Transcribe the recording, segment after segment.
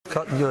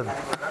Cutting good.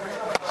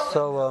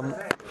 So,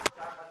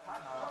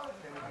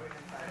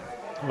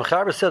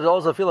 Mechaber said that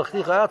also feel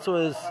chticha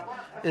atzu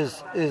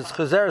is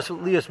chazeres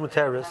lias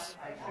muteris.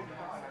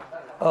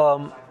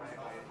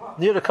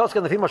 Near the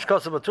Koskan, the Fimash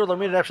Kosa, but Turla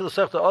Mina after the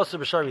Sekta Osa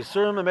Bishar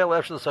Yisurim, and Mela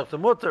after the Sekta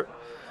Mutter,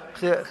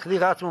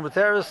 Chdirat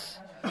Muteris,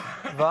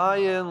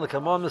 Vayin,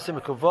 Lakamon,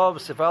 Simikuvav,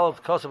 Sifal,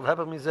 Kosa,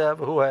 Hepam Mizav,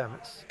 who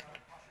hamis.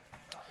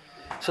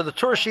 So the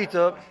Tur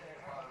Shita,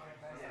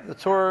 the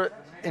Tur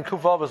in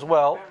Kuvav as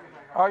well,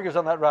 argues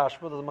on that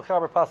Rashba, the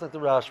Mechaber passes the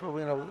Rashba,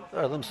 we know,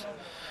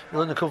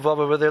 we're in the Kuvav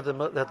over there, that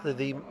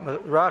the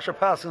Rasha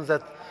passes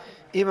that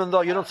even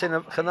though you don't say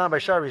Chanan by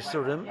Shar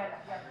Yisurim,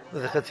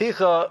 the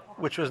Chaticha,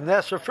 which was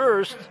Nesra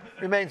first,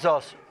 remains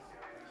us.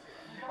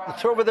 The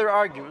Torah over there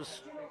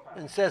argues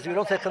and says if you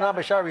don't take Chanan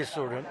B'Shar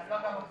Yisurim,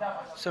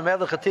 so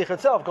the Chaticha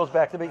itself goes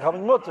back to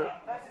becoming Mutter.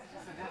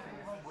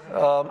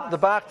 The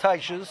Bach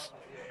teaches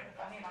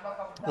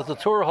that the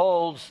Torah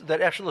holds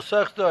that Eshel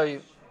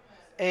Sechtai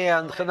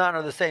and Chanan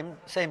are the same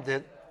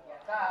din.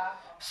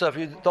 So if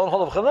you don't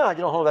hold of Chanan,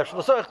 you don't hold of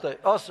Eshel Sechtai,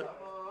 Aser.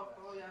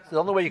 So the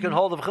only way you can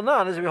hold of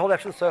Chanan is if you hold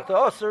Eshel Sechtai,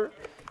 Aser.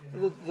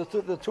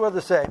 The two are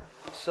the same.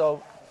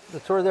 So the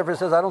Torah therefore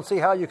says, I don't see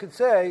how you could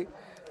say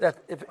that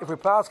if we're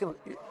passing,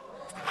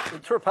 the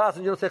Torah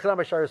passing, you don't say Chanan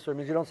by Shar Yisurim,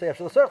 means you don't say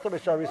Eshel Sechta by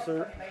Shar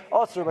Yisurim,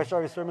 Aser by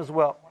Shar Yisurim as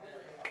well.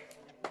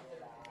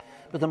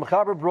 But the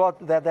Mechaber brought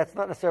that's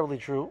not necessarily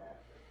true.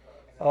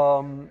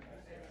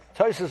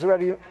 Tais is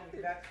already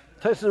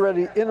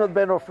in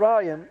Ben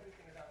Ephraim,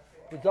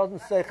 it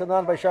doesn't say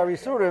Chanan by Shar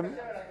Yisurim.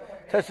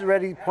 Tais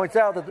already points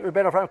out that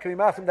Ben Ephraim can be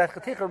masim, that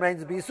Chaticha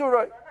remains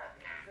B'Yisurai.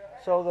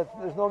 So that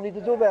there's no need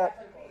to do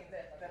that.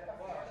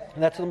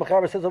 And that's what the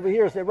Mechaber says over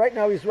here. So right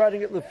now he's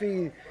writing it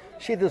Lefi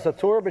Shidduch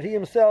HaTorah, but he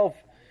himself,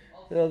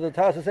 the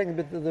Taz is saying,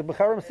 but the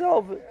Mechaber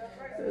himself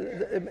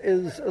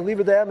is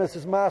Aliva Damas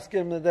is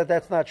masking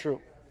that's not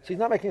true. So he's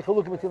not making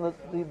chalukim between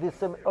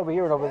this over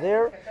here and over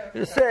there.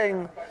 He's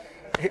saying,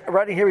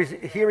 writing here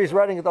he's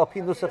writing it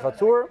Alpin Nusach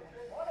HaTorah,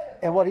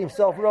 and what he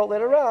himself wrote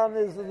later on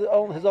is his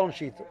own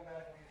shita.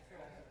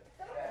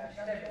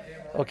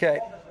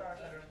 Okay.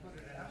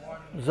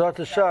 Zot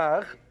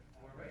Shach.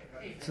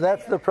 So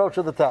that's the approach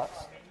of the Taz.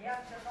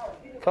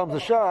 Comes the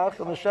Shach,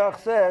 and the Shach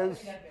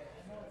says,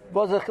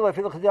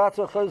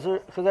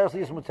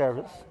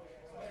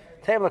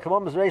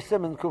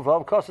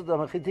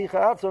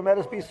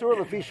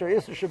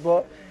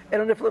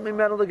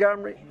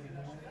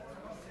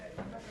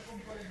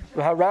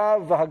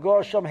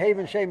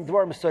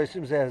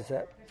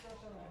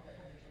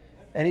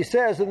 and he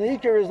says, and the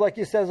Iker is like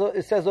it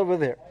says over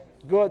there.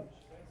 Good.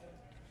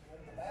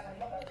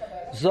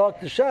 Zok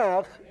the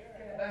Shach,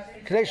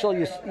 Kneshel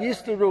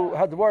Yisteru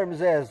Hadvarim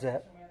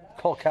Zeh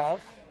Kol Kav,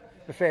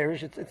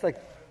 Beferish. It's like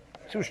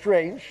too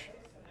strange.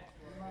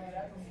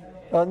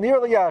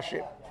 Nearly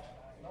Yashim.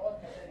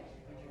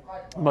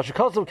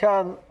 Mashikosav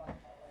Khan.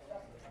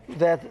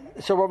 That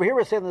so over here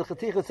we're saying that the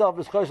Chatich itself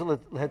is Chosel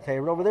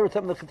L'Heter. Over there we're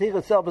saying the Chatich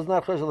itself is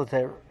not Chosel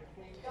L'Heter.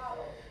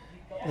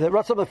 The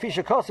Ratzam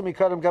Afisha Kosim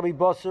Yikadim Gabi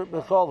Basar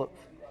Becholav.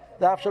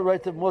 The Afshar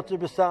Reit of Mutter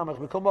B'Samach.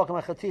 Bekom Malkam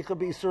HaChaticha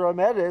B'Yisur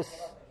Amedis.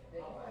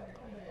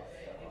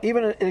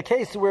 Even in a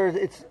case where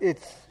it's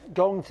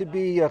going to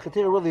be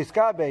Chatira really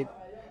Skabed,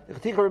 the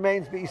Chatira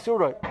remains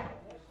B'Yisurai.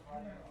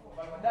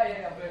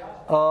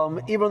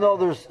 Even though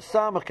there's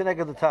Samach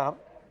connected to the Tam,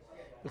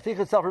 the Chatira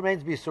itself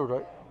remains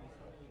B'Yisurai.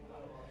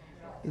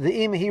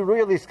 The Im he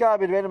really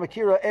Skabed, Vena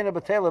Makira, Ena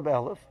Batela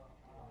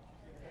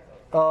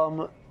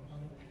B'Elef.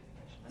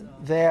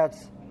 That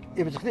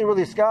if it's Chatira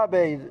really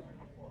Skabed,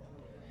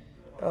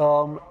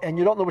 and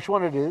you don't know which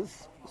one it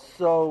is,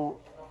 so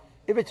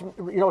if it's,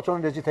 you know which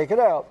one it is, you take it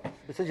out.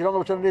 But since you don't know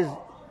which one it is,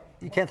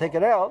 you can't take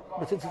it out.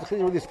 But since it's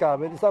really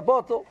skabed, it's not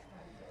bottle.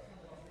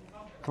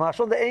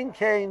 Kamashon the ein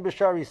kain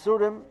b'shar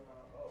yisurim,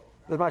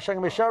 the mashang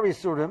b'shar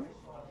yisurim,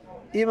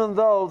 even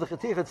though the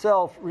chatich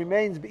itself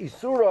remains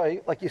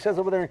b'isurai, like he says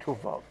over there in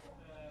Kufav.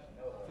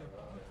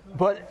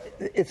 But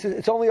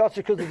it's only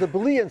usher because of the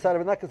beli inside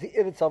of it, not because the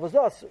it itself is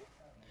usher,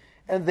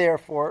 and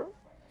therefore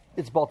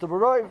it's bottle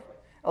b'roiv.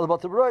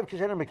 About the Rav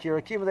Kishen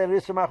Makira, Kim that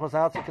is Samach was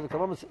out, because the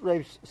Kalamas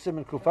Rav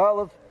Simon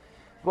Kufalev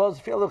was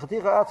Fiel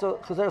Khaticha Atzo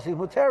Chazeres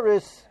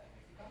Muteris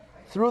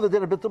through the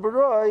dinner bit of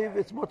Rav,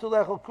 it's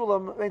Mutulech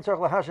Kulam, Vein Sarch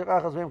Lahashach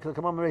Achaz Vem, because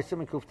the Kamam Rav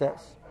Simon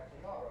Kuftes.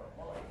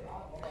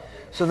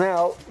 So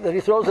now that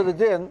he throws it a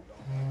din,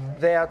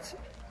 that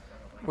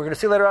we're going to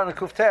see later on in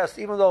Kuftes,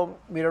 even though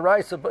Mira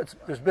Raisa, but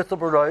there's bit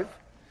of Rav,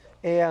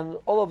 and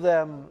all of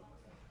them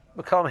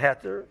become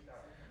Heter,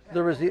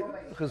 there is the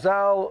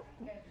Chazal.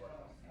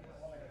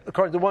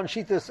 According to one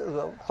sheet,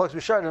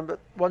 but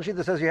one sheet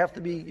that says you have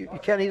to be, you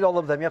can't eat all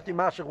of them. You have to be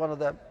mashach one of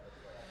them,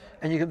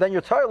 and you can then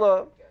your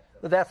toila,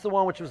 that's the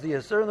one which was the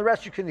Yisr, and the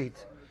rest you can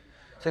eat.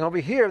 Saying over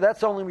here,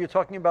 that's only when you're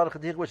talking about a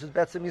chadich which is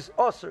betzim is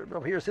osir. But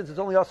over here, since it's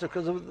only osir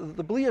because of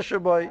the bli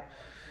yisher,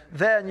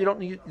 then you don't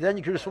need, then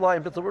you can just rely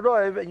on bittul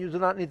b'roiv, and you do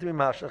not need to be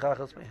mashach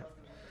achas mehem.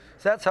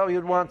 So that's how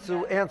you'd want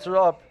to answer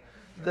up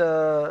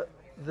the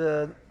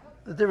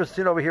difference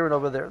between over here and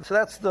over there. So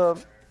that's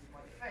the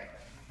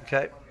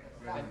okay.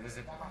 Does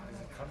it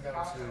come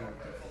down to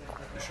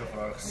the Shulchan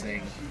Aruch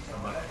saying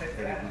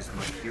that it was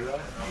Makira.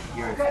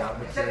 Here it's not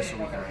Makira, so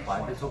we can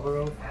apply Bittul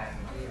Barov.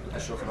 The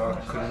Shulchan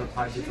Aruch couldn't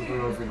apply Bittul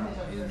Barov in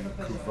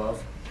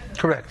Kuvav.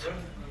 Correct.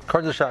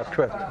 According to the Shach,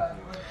 correct.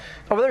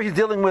 Over there, he's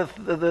dealing with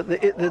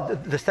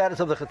the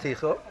status of the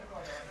Chaticha.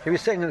 Here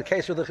he's saying in the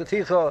case where the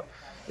Chaticha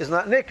is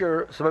not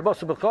Nicker, so by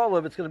Basa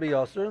B'Cholav it's going to be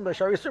Yasser, and by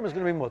Shari Yisurim it's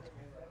going to be Mut.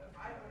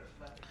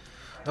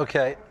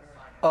 Okay.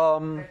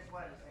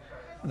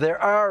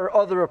 There are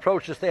other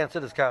approaches to answer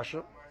this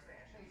kasha.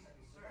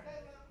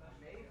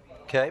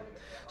 Okay.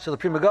 So the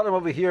Pri Megadim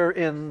over here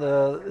in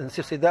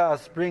Sifsei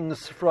Das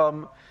brings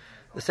from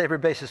the Sefer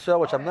Beis Yisrael,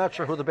 which I'm not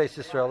sure who the Beis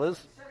Yisrael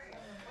is.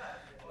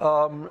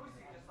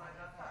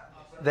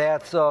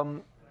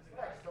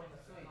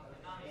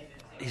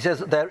 He says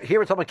that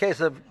here it's on a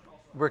case of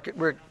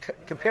we're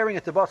comparing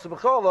it to Basa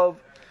B'Cholov,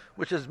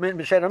 which is Min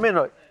B'Shen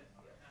Aminoi.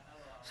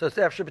 So it's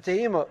Efsheh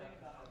B'Tehima.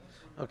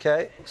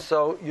 Okay,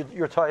 so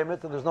you're tying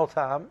it and there's no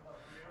time.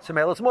 So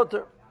male it's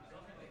mutter.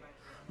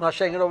 I'm not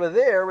saying it over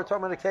there. We're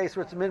talking about a case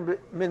where it's min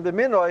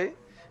b'minoi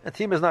and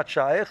team is not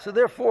shaykh. So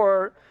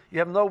therefore, you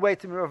have no way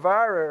to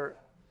mevarer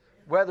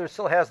whether it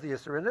still has the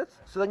isser in it.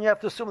 So then you have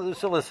to assume that there's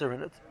still isser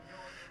in it.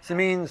 So it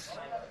means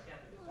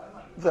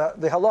the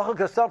halachic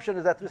assumption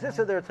is that there's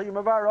isser there until you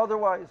mevarer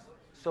otherwise.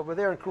 So over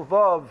there in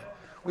Kuvav,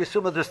 we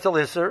assume that there's still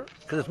isser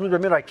because it's min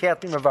b'minoi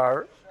can't be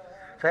mevarer.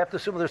 So I have to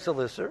assume that there's still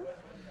isser.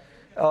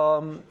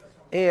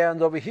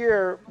 And over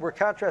here, we're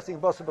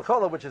contrasting Basa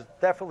B'Chola, which is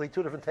definitely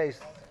two different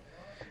tastes.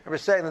 And we're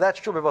saying that that's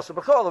true by Basa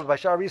B'Chola, but by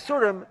Shari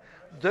Yisurim,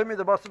 Dumi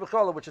the Basa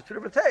B'Chola, which is two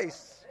different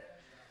tastes.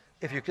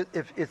 If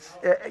it's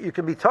you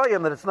can be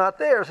Tayyim that it's not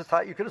there,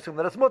 so you can assume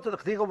that it's Mutter. The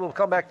Chaticha will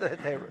come back to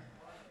Heter.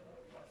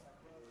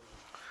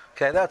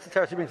 Okay, that's the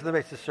teretz he brings to the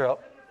Beis Yisrael.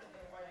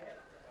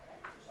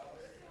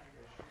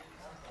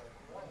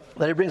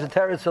 Then he brings the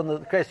teretz on the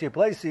Kresi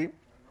Plesi.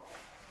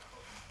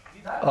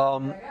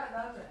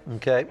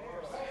 Okay.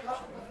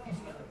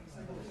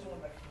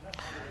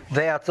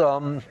 That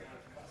so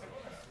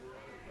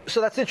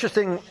that's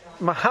interesting.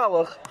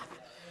 Mahalach,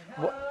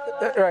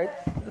 right?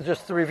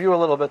 Just to review a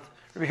little bit.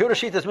 Review the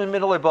sheet is min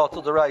minolay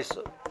batel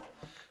deraisa.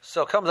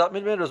 So it comes out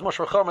min minolay is much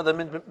more chomer than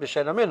min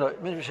b'shen amino.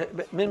 Min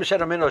b'shen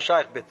amino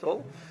shaykh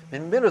bittul.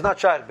 Min minolay is not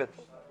shaykh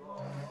bittul.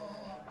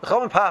 The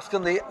chomer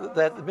paskin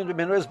that min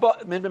minolay is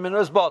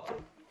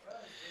batel,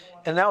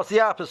 and now it's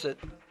the opposite.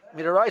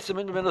 Min deraisa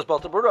min minolay is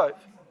batel b'roiv.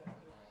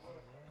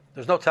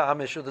 There's no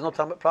time issue. There's no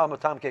time problem with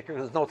time kicker.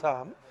 There's no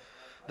time.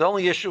 The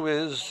only issue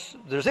is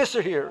there's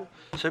isser here.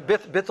 So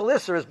bittul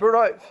isser is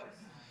b'roiv.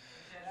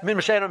 Min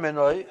m'shein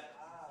aminoi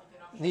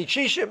need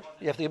shishim.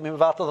 You have to give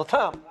mivatal the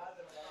tam.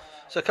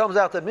 So it comes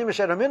out that min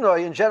m'shein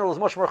aminoi in general is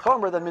much more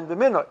chomer than min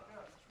b'minoi.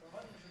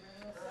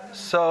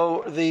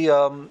 So the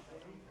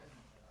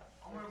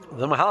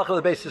mahalach of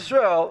the Beis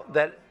Yisrael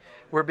that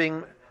we're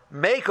being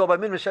mako by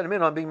min m'shein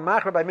aminoi and being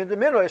makar by min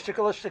b'minoi is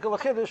shikol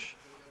chiddush.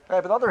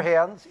 Right, but on the other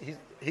hand,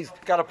 he's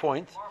got a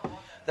point.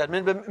 That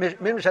min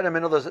b'shen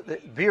aminol is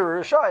beer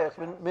is shaykh.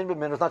 Min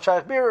b'minol is not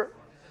shaykh beer.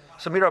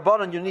 So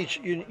mirabanan you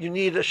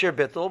need a shir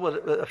bittul with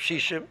a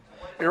shishim.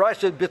 Mirai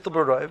said bittul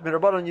b'roiv.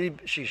 Mirabanan you need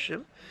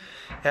shishim.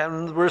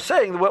 And we're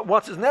saying that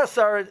once it's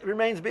necessary, it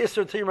remains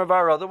beiser to your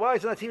mavar.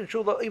 Otherwise, and that's even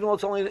true. Even though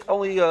it's only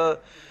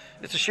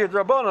it's a shir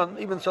drabanan.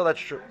 Even so, that's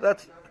true.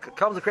 That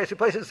comes to crazy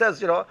place. It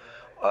says,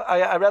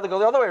 I'd rather go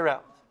the other way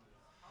around.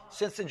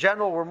 Since in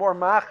general we're more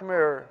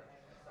machmir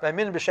by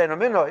min b'shen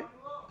aminoi.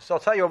 So I'll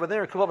tell you over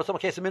there in Kuvav, some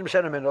case of min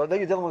b'shen aminoi. Then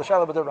you're dealing with a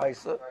shalom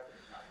b'deraisa.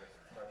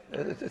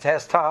 It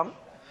has tam.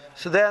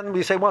 So then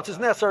we say once it's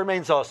necessary, it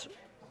remains us.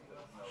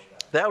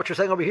 That what you're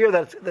saying over here,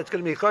 that's going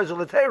to be chayzel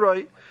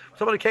l'teiroi.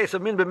 Some in the case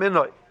of min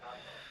b'minoi.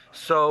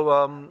 So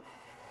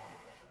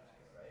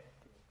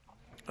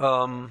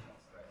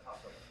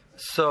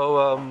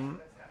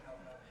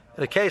in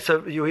the case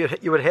of you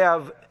would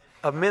have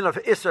a min of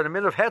isser and a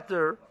min of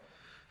heter.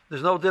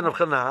 There's no din of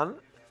chanan.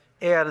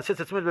 And since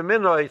it's min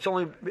b'minoi, it's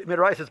only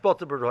midrash. It's both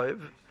the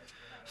b'roiv.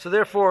 So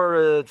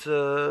therefore, it's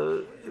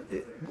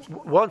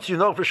once you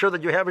know for sure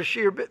that you have a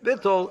sheer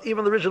bittul,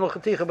 even the original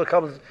chaticha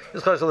becomes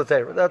is chayzel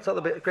l'teira. That's how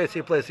the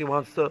crazy place he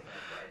wants to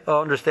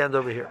understand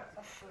over here.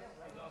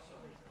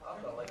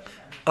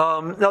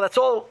 Now that's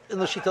all in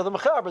the shita of the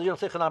mechaber. You don't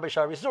say chanam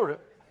b'shar yisurim,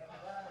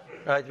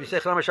 right? If you say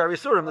chanam b'shar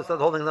yisurim, that's not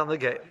holding on the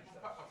gate.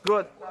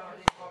 Good,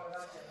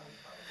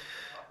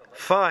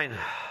 fine.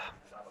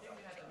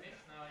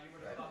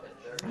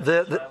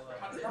 But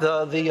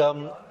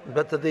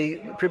the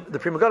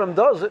Pri Megadim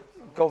does it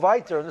go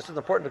weiter, and this is an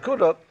important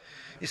nekuda.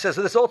 He says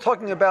so. This is all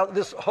talking about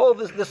this whole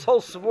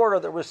svara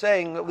that we're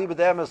saying Liba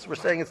Damas. We're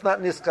saying it's not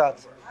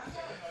niskat.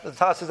 The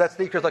Taz says that's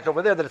the like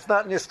over there that it's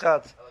not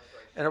niskat,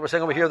 and we're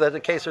saying over here that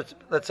the case,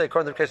 let's say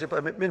according to the case of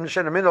min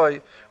mishen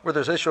minoi, where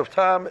there's an issue of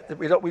time,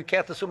 we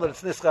can't assume that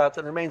it's niskat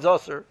and remains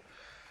usher.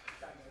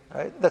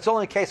 Right? That's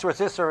only a case where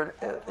it's isser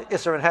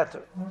and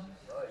heter.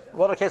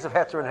 What a case of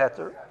heter and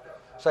heter.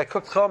 So I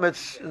cooked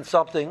chametz in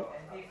something,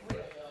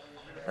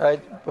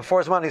 right,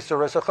 before Zman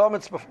Yisura. So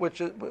chametz, which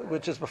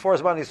is before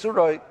Zman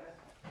Yisura,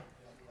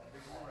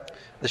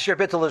 the shir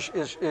bittul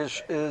is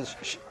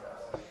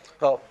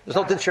Well, there's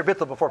no din shir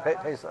bittul before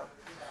Pesach,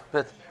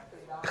 but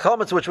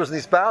chametz which was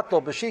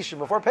nisbatel b'shishim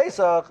before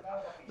Pesach,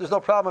 there's no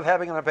problem of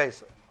having it on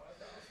Pesach.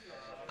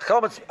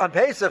 Chametz on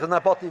Pesach is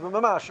not bought even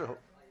b'mashu.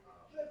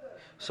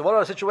 So what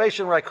about a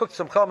situation where I cooked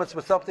some chametz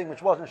with something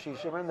which wasn't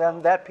shishim, and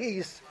then that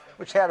piece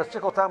which had a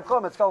shikol tam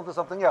chametz fell into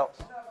something else,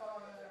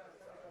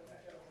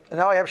 and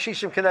now I have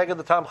shishim keneged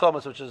the tam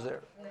chametz which is there.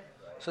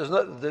 So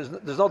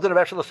there's no din of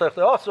actual l'sayich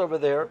also over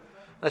there.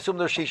 I assume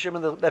there's shishim,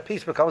 and that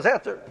piece becomes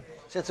heter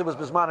since it was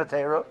bisman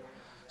atera.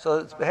 So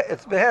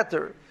it's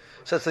beheter.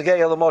 So it's the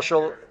gay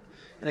alamoshel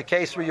in a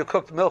case where you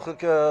cooked milk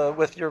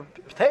with your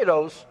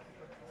potatoes,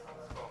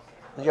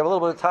 and you have a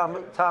little bit of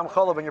tam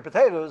cholov in your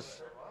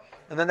potatoes,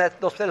 and then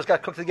those potatoes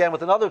got cooked again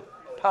with another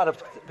pot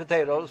of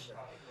potatoes.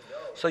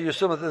 So you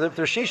assume that if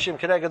there's shishim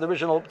connected the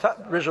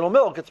original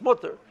milk, it's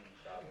mutter.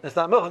 It's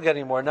not milk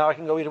anymore. Now I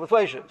can go eat it with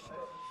fleishes.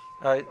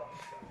 All right,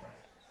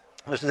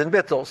 this is in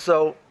bittul.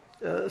 So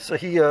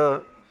he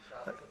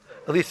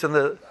at least in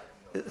the.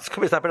 It's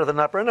not better than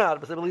not or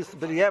not, but at least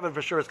but you have it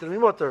for sure. It's going to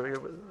be mutter.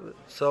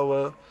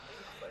 So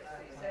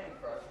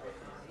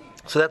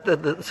the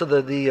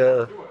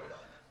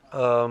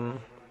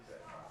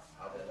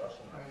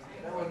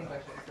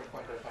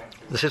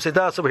Shifsei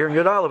Das over here in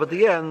Yud Aleph at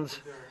the end.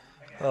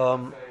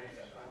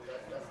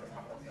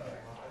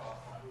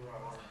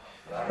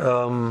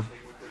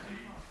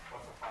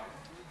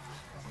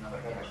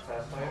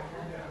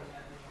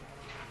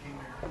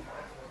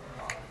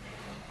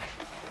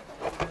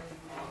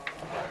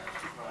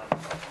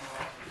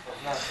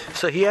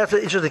 So he has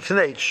an interesting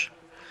knech.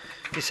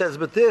 He says,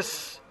 but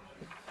this.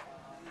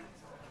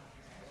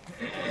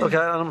 Okay,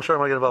 I'm sure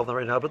I'm not getting involved in that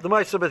right now, but the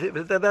Maisa,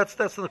 but that's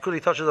the Nakud he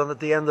touches on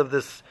at the end of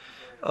this.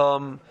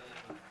 At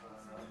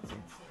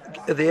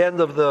the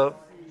end of the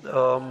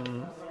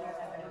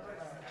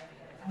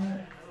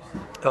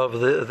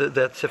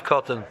that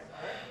Sifkotan,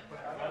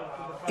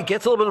 it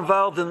gets a little bit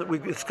involved in. We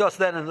discussed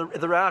that in the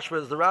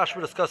Rashba. Is the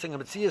Rashba discussing a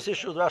Metzias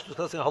issue? The Rashba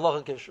discussing a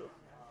halachic issue.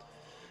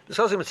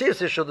 Discussing a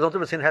Metzias issue, there's no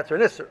difference in Heter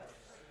and Isser.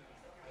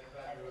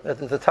 That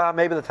the time,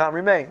 maybe the time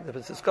remained. If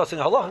it's discussing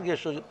a halachic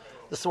issue,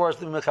 the source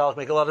of the Mechalik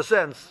make a lot of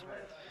sense.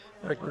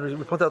 Like we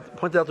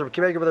pointed out the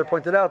Rebbe over there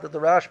pointed out that the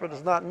Rashba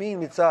does not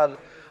mean mitzad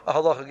a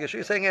halachic issue.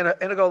 He's saying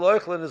Enegol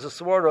Loichlin is a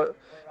swara.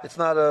 It's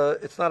a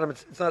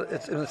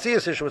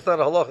Metzias issue. It's not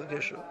a halachic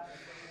issue.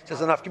 It says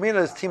the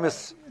nafkamina is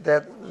timus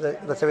that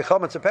let's say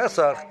chametz or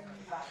Pesach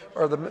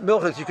or the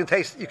milchiks you can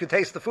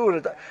taste the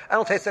food. I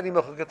don't taste any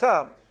milchik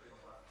katam,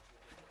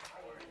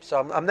 so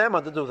I'm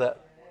neman to do that.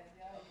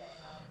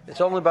 It's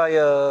only by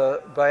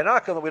an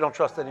akam that we don't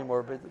trust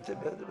anymore. But in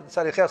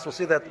Sadiches we'll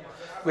see that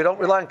we don't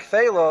rely on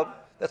kfela.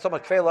 That's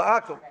not kfela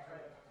akum.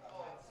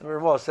 The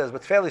Ramah says,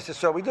 but kfela is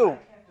so we do.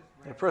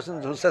 A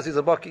person who says he's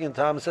a bucking in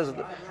time says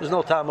there's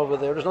no time over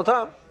there. There's no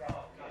time.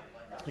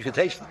 You can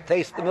taste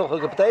the milk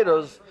of the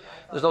potatoes.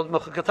 There's no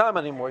milk of time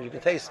anymore. You can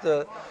taste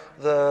the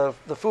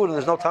food, and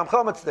there's no tam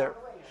chametz there.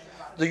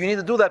 Do you need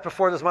to do that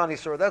before this mani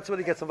surah? That's when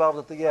he gets involved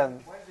at the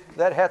end.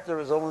 That heter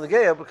is only the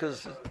geya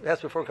because it has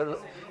before after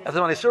the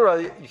mani surah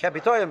you can't be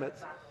toying it.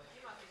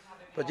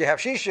 But you have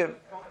shishim,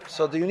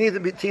 so do you need to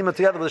be teaming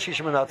together with the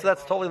shishim or not? So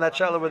that's totally in that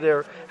shallow over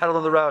there. How to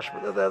learn the Rash,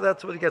 but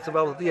that's when he gets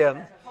involved at the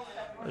end.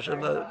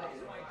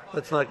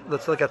 Let's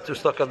not get too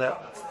stuck on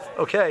that.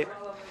 Okay.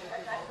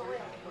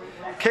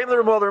 Came the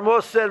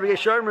Ramah said,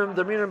 "V'yesharmim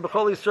derminim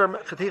b'chol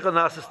yisur chaticha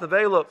nasis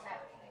nevela."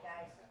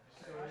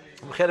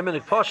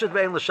 V'chedaminik poshet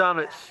ve'en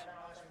l'shanis.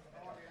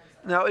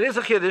 Now it is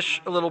a kiddush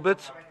a little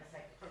bit.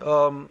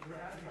 The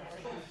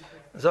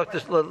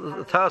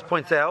Taz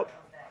points out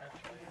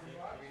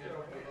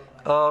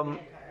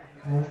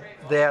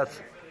that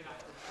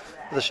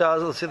the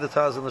Shaz. Let's see the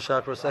Taz in the Shah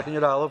for a second.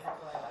 Yud Aleph.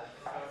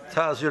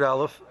 Taz Yud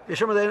Aleph.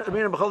 Yesharmim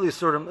derminim b'chol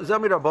yisurim.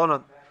 Zamir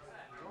Rabbanan.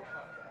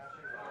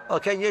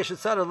 Okay, yesh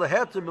etzad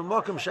leheter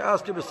b'makom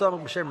she'asker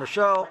b'samach b'shem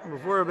Rashal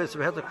b'vura b'es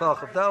b'heter klal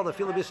chavdal the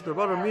fila b'is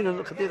d'rabbanon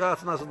minin chaticha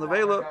atzanas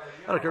nevela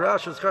and a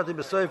karash v'zkarti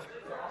b'soif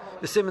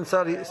b'simin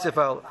sadi sif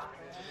aleph.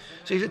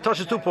 So he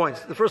touches 2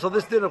 points. The first of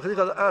this din of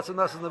chaticha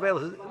atzanas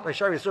nevela by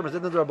shari yisurim is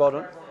din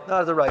d'rabbanon,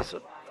 not as a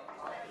raisa.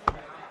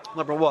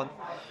 Number 1.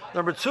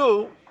 Number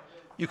 2,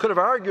 you could have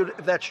argued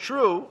if that's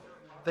true,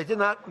 they did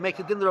not make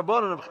the din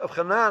d'rabbanon of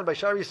Chanan by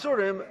shari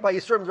yisurim by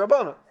yisurim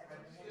d'rabbanon.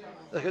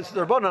 It's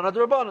d'rabbanon, not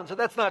d'rabbanon. So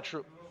that's not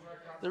true.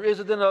 There is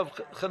a din of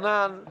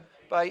Chanan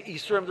by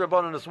Yisurim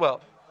D'Rabbanan as well.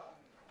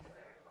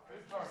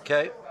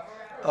 Okay,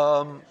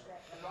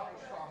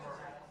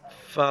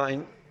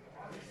 fine.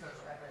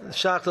 The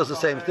Shach does the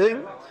same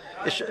thing.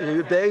 Now,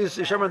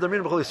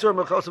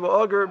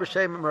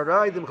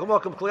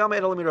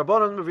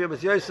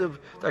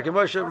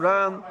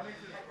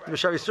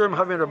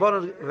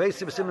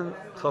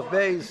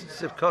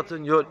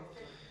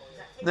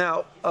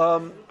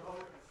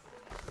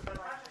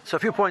 so a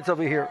few points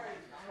over here.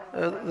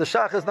 The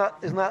Shach is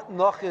not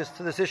nochis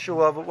to this issue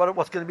of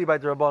what's going to be by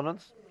the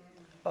Rabbanans.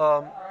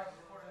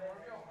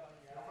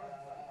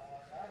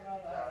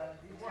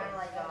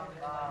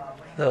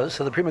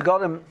 So the Pri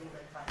Megadim,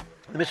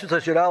 the Mishnah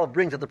Yud Aleph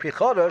brings that the Pri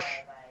Chodesh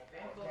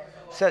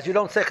says you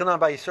don't say Chanan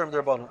by Yisurim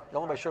D'Rabbanan,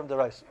 only by Yisurim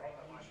D'Oraisa.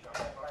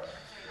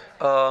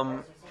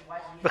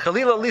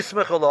 B'chalila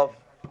lismech olav.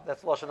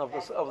 That's the lashon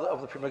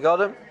of the Pri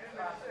Megadim.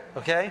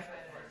 Okay.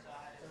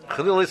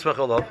 Chalila lismech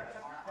olav.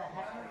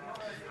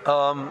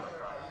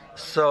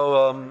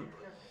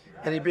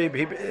 And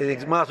he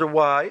explains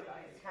why.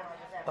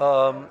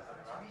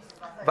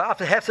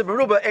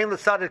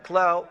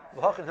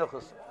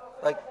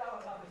 Like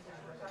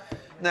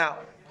now,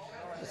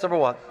 that's number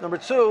one. Number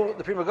two,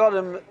 the Pri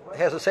Megadim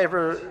has a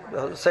sefer.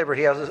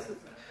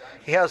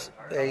 He has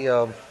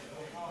a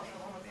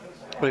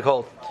what do you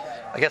call it?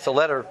 I guess a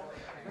letter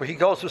where he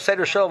goes through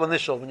Seder Shalom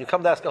initial. When you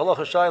come to ask a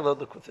halacha shayla,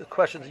 the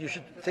questions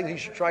things you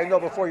should try to know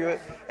before you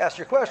ask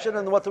your question,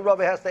 and what the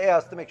rabbi has to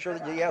ask to make sure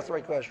that you ask the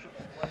right question.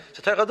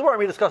 So Terech HaDvarim,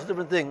 we discuss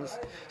different things.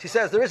 He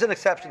says there is an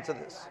exception to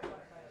this.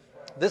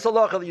 This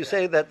halacha that you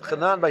say that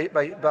Chanan by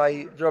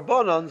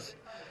Rabbanans,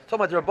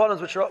 talking about the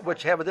Rabbanans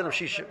which have a din of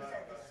shishim.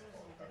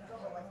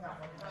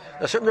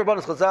 Now certain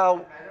Rabbanans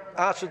Chazal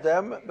answered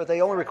them, but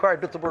they only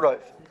required bitul b'roiv.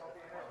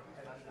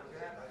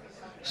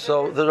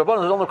 So the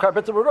Rabbanans only require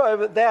bitul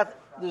b'roiv. That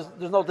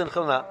there's no din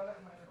Chanan.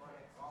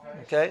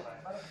 Okay,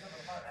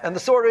 and the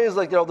story is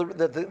like the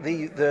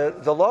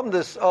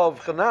lumdus of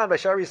Chanan by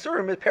Shari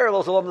Surim, it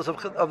parallels the lumdus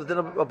of the din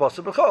of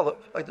Basar B'cholav,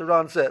 like the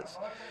Ran says.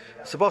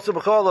 So Basar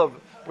B'cholav,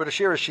 where the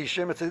shir is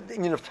shishim, it's an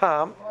union of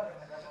tam.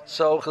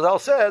 So Chazal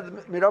said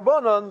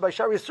Mirabanan by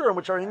Shari Surim,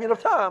 which are an union of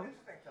tam,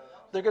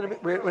 they're going to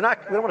be. We don't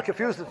want to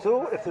confuse the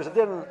two. If there's a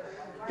din,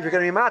 if you're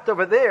going to be mat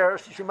over there,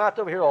 you should mat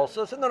over here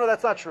also. So no,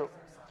 that's not true.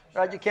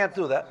 Right? You can't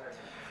do that.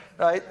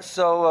 Right?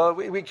 So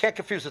we can't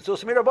confuse the two.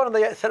 So Mirabanan,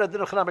 they said a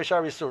din of Chanan by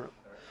Shari Surim.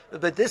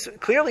 But this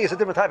clearly is a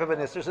different type of an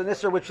isser. It's an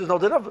isser which is no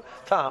din of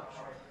tam.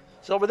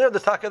 So over there,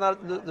 there's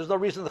no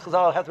reason the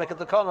Chazal have to make a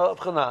takana of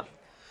Chanan.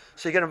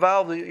 So you get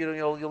involved.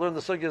 You learn the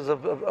sugyas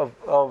of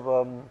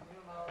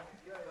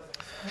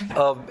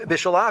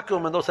bishul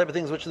akum and those type of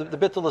things, which the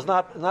bittul is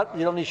not.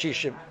 You don't need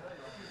shishim.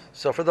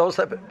 So for those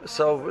type, you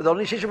don't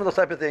need shishim and those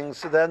type of things.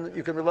 So then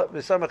you can be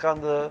samach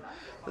on the.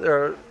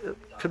 There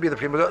could be the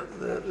Pri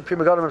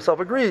Megadim himself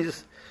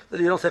agrees that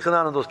you don't say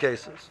Chanan in those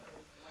cases.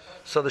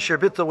 So the shir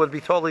bittul would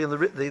be totally in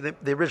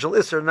the original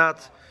isser,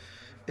 not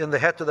in the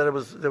heter that it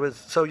was. There was.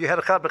 So you had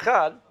a chad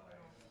b'chad.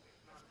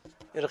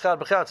 You had a chad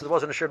b'chad, so there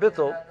wasn't a shir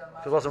bittul.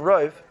 It wasn't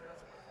roiv,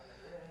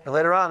 and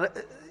later on,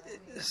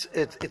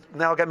 it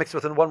now got mixed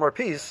within one more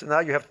piece. And now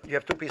you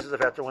have two pieces of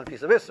heter, one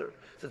piece of isser.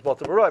 So it's both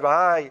the roiv.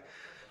 I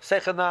say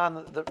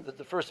Chanan,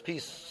 the first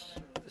piece,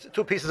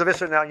 two pieces of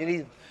isser. Now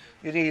you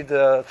need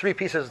three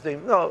pieces.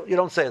 No, you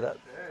don't say that.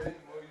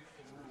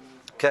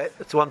 Okay,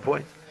 that's one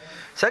point.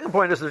 Second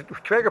point is the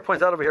Krager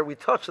points out over here. We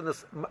touched on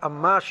this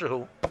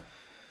amashahu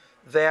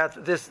that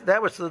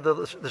was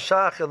the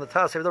shach and the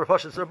tas have never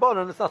pashut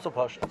rabbanon. It's not so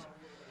pashut.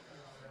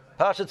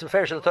 Pashut and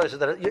ferish and the toisa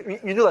that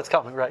you knew that's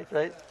coming, right?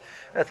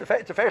 It's a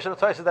ferish and the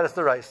toisa that it's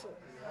the rice,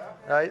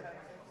 right?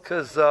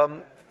 Because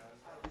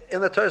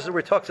in the toisa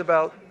where he talks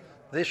about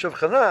the issue of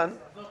Chanan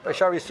by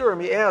Shari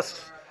Surim, he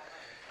asks,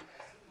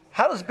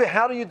 how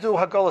do you do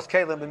hagolas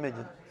kelim in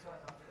Midyan?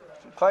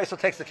 Klai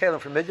takes the kelim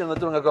from Midyan and they're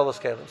doing hagolas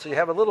kelim. So you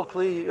have a little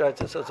kli, right?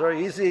 So it's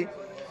very easy. You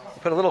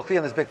put a little kli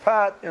in this big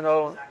pot,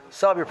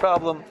 solve your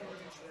problem.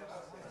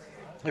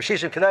 If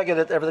Shishim can get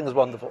it, everything is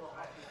wonderful,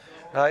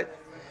 right?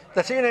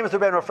 That's your name is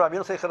Rebbeinu Ephraim. You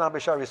don't say Chanan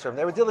b'Shar Yisrael.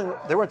 They weren't dealing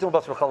with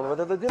Basar B'cholav,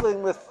 but they're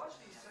dealing with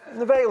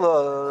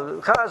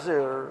Nevela,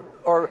 Chazir,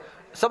 or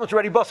someone's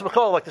already Basar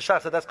B'cholav, like the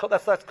Shach said. That's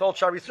called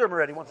Shar Yisrael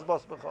already. Once it's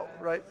Basar B'cholav,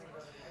 right?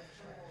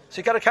 So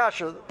you got to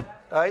kasher,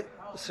 right?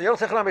 So you don't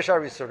say Chanan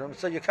b'Shar Yisrael.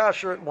 So you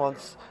kasher it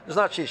once. There's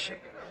not Shishim,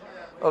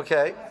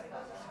 okay?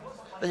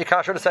 Then you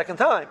kasher it a second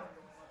time.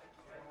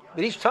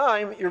 But each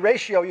time, your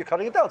ratio, you're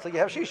cutting it down. So you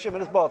have Shishim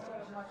in its bottom.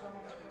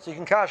 So you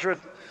can kasher it,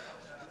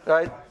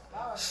 right?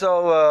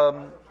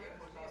 So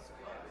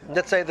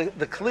let's say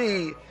the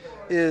kli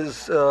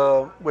is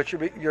which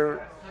the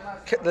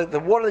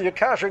water that you're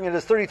kashering it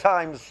is 30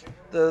 times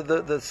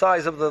the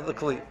size of the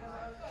kli.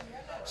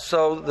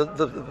 So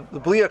the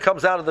blia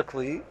comes out of the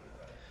kli.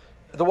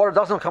 The water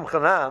doesn't come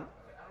Chanan.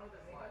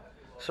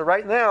 So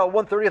right now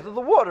 1/30 of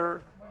the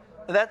water,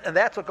 and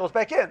that's what goes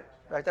back in.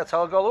 Right, that's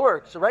how Gola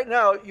works. So right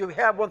now you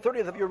have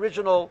 1/30 of your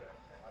original.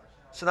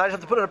 So now I just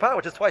have to put it in a pot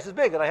which is twice as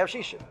big, and I have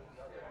shishim.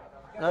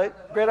 Right,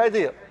 great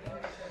idea.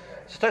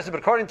 So, but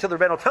according to the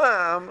Rebbeinu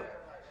Tam,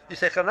 you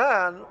say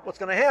Chanan. What's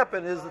going to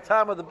happen is the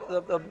time of the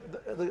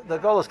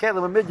Golas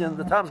Kelim and Midyan,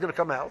 the time's going to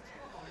come out.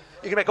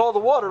 You can make all the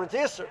water into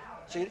Isser.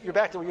 So you're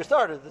back to where you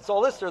started. It's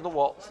all Isser in the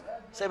walls,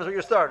 same as where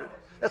you started.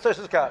 That's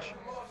Tosh's Kash.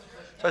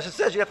 So it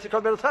says you have to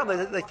come Rebbeinu Tam.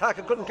 They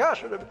couldn't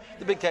kasher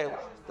the big Kelim.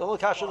 They only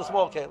kasher the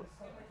small Kelim.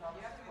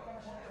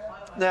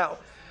 Now,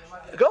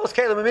 Golas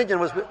Kelim and Midyan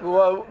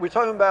we're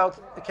talking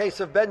about the case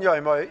of Ben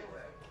Yoimoy,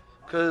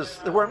 because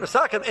there weren't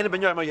Masakim in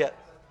Ben Yoimoy yet.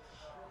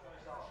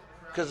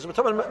 Because we're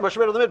talking about Moshe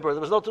Rabbeinu the Midbar,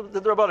 there was no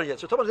the Rabbanon yet.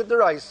 So we're talking about the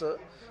Deraisa.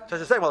 So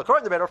they're saying, well,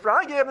 according to the Rebbeinu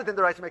Ephraim, the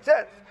Deraisa makes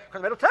sense.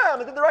 According to the Rebbeinu Tam,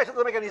 the Deraisa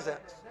doesn't make any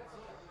sense.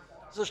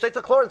 So Shtei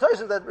Tzachor tells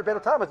you that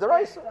Rebbeinu Tam is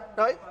Deraisa,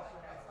 right?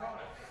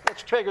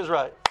 That's Traeger's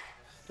right.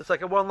 It's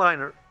like a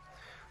one-liner.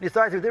 he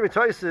started with different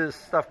choices.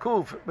 Stuff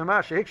kuf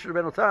b'mashe hikshur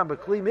ben otam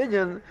b'kli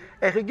minyan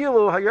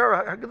echigilu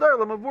hayar hagadar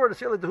lamavur to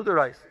sell it to the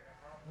rice.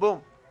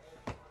 Boom,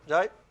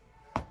 right?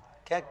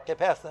 Can't get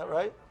past that,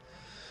 right?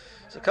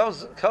 So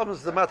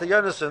comes the Mata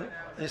Yonason,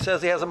 and he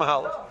says he has a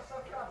mahalach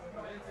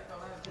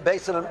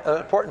based on an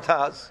important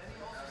Taz.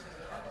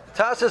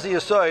 Taz says a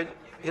Yesoid,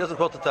 he doesn't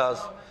quote the Taz.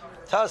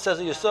 Taz says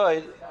a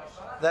Yesoid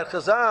that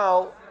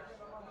Chazal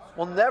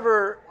will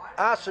never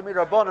ask for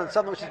Mirabbanan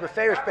something which is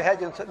beferish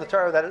behedyan in the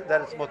Torah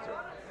that it's mutter.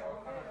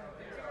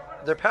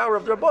 Their power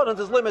of the Rabbanan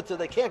is limited.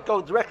 They can't go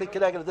directly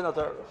connected to the din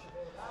Torah.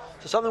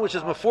 So something which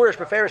is mefurish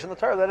beferish in the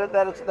Torah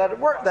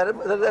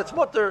that it's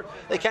mutter,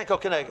 they can't go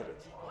connected.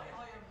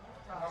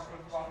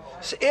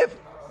 So if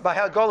by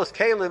Hagolus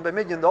Kalim by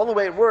Midyan, the only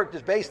way it worked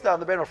is based on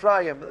the Ben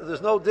Ephraim,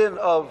 there's no din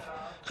of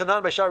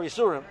Chanan by Shari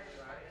Yisurim.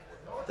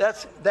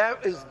 That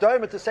is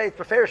diamond to say it's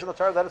beferish in the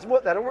Torah that it's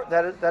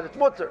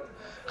mutter.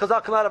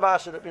 Chazal cannot have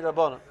asked it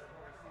Rabbanan.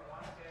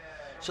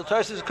 So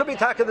Torah says it could be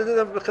taka the din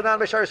of Chanan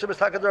by Shari Yisurim is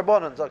taka the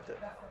Rabbanan,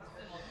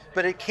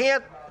 but it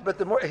can't. But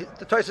the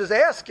Torah is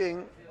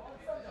asking.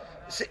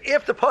 So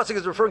if the pasuk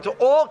is referring to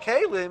all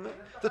kalim,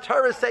 the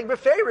Torah is saying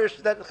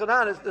beferish that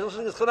chanan is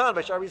chanan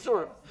by Shari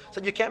Yisurim.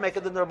 So you can't make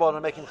it in the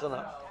Rabbanan making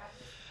chanan.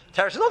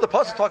 Torah says no, the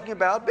pasuk is talking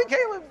about big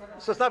kalim,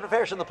 so it's not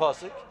beferish in the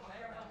pasuk.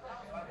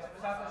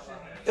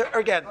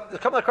 Again, the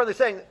Kamala currently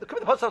saying the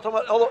pasuk is talking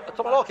about all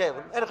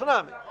kalim and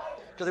chanan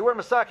because they weren't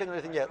masakin or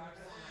anything yet.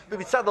 But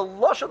beside the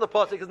lush of the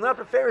pasuk is not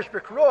beferish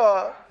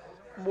b'kra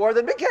more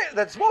than big kalim,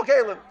 that's small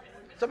kalim.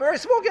 It's a very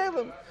small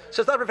kalim,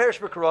 so it's not beferish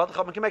b'kra. The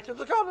Chachamim can make it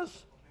into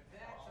kanas.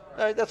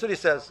 Right, that's what he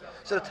says.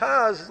 So the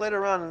Taz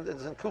later on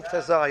is in Kuf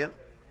Tezayin,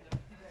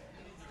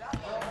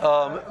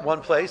 one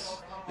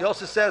place. He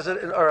also says it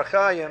in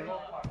Arachayim,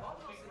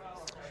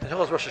 in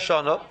Hilchos Rosh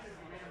Hashanah.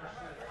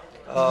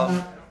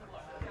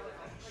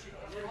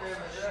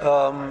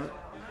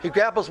 He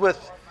grapples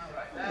with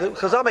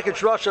Chazal make a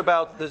drush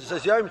about. It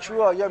says Yom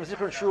Trua, Yom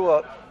Zichron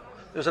Trua.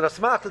 There's an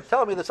asmach to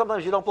tell me that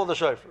sometimes you don't blow the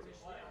shofar.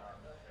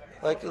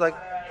 Like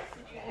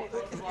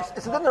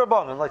it's a din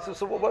Rabbanan. Like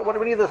so, what do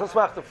we need this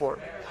asmach for?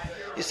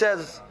 He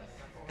says,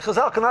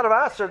 Chazal cannot have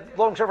answered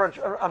blowing shofar if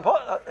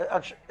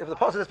the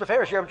pasuk is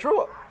beferish Yom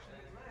Trua.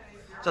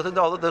 So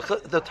no,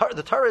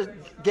 the Torah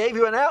gave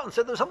you an out and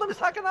said there's something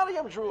that's taken out of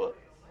Yom Trua.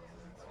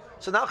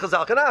 So now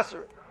Chazal can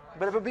answer.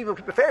 But if it be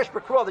beferish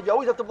b'kra that you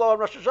always have to blow on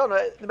Rosh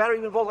Hashanah, no matter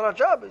even falling on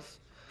Shabbos,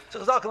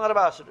 so Chazal cannot have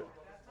answered it.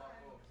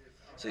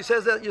 So he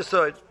says that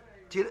Yesod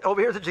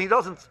over here he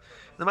doesn't.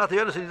 The Mata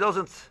Yonason he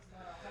doesn't.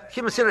 He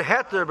considered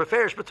heter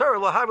beferish b'Torah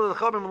lahavel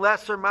lechamim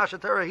lesser masha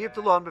Torah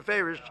hirtalon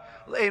beferish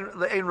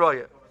le'ein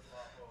roya.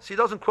 So he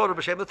doesn't quote it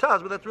b'shem the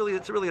Taz, but it's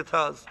really a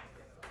Taz.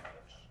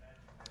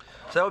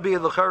 So that would be a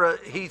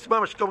l'chara. He's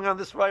mamish going on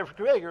this raya for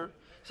Kreger. He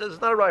says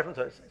it's not a raya from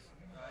Tosfos.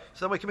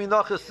 So then we can be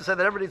nachas to say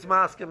that everybody's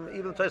maskim,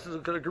 even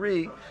Tosfos could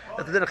agree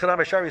that the din of Chanan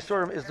by Shari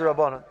Yisurim is the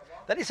Rabbanan.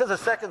 Then he says a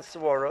second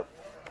svara,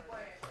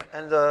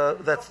 and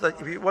that's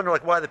if you wonder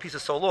like why the piece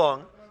is so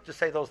long, just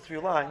say those 3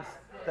 lines.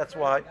 That's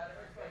why.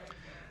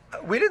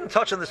 We didn't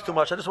touch on this too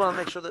much. I just want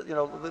to make sure that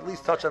at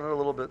least touch on it a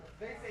little bit.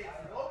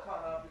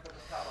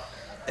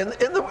 In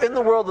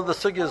the world of the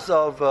sugyas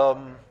of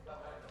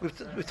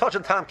we've touched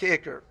on Tam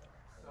Ke'ikr.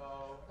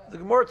 The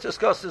Gemara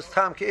discusses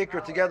Tam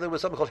Ke'ikr together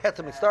with something called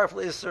Hetem Mitzdarf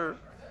L'Isser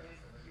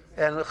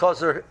and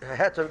Chazer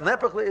Hetem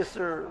Nepach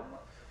L'Isser.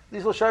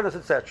 These Lashonos,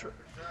 etc.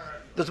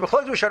 There's a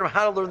Machlokes Rishonim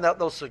how to learn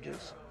those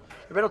sugyas.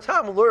 Rabbeinu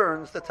Tam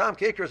learns that Tam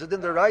Ke'ikr is a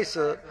din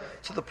d'oraisa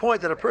to the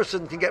point that a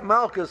person can get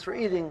malchus for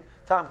eating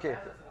Tam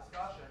Ke'ikr.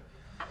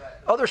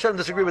 Other Shem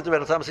disagree with the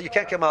Rebbe Tam and say you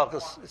can't get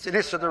malchus. It's an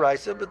Isra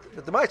d'oraisa,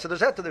 but the Maisa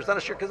there's heter. There's not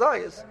a shir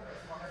kazayas.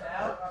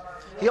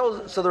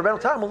 So the Rebbe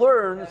Tam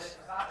learns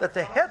that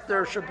the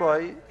heter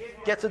shaboy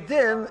gets a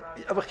din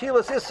of a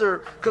chilas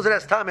Isser because it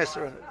has Tam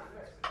Isser in it.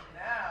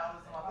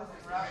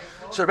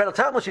 So the Rebbe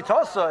Tam when she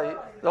tosai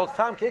the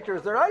Tam Ke'ikr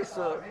is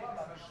d'oraisa.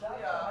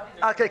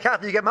 Okay,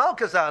 you get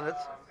malchus on it,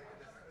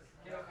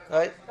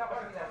 right?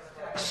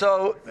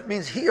 So it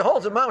means he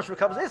holds a mamash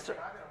becomes Isser.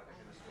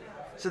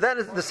 So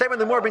then the same way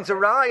the more brings a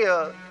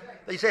raya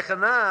that you say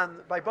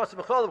chanan by basar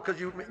b'chol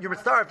because you're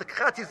mitzvah the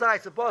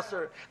chatzizayis of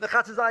basar, the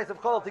chatzizayis of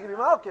chol to give you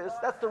malchus.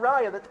 That's the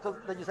raya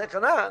that you say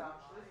chanan.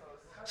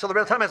 So the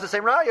Rebbe Tam has the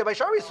same raya by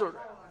Shari Yisurim.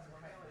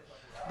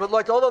 But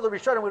like although the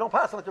Rishonim we don't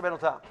pass on like the Rebbe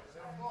Tam.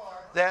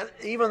 That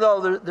even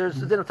though there's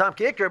the din of Tam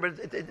Ke'ikr, but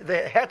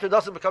the heter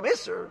doesn't become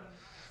Isser.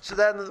 So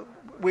then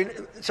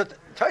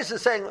Tosfos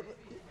is saying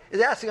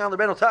is asking on the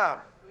Rebbe Tam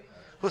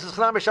who says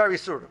chanan by Shari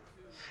Yisurim.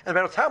 And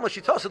Rebbe Tam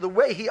Lashitosa, the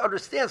way he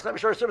understands Chanan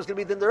B'Shari Yisurim is going to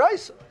be din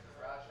d'oraisa.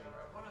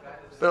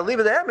 But I'll leave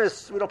it to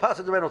Emes, we don't pass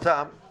it to Rebbe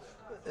Tam.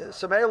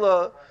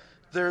 Samela,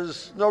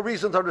 there's no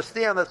reason to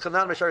understand that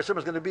Chanan B'Shari Yisurim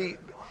is going to be.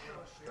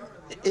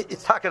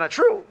 It's not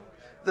true.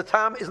 The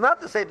Tam is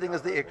not the same thing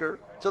as the Iker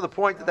to the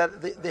point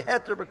that the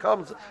heter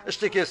becomes a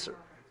shtik Isser.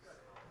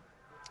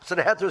 So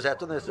the heter is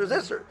heter and the Isser is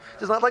Isser.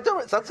 It's not like that.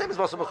 It's not the same as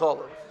Basar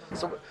B'Cholim.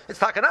 So it's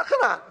Takanat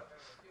Chanan.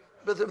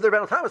 But the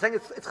Rebbe Tam is saying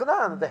it's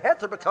Chanan. The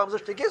heter becomes a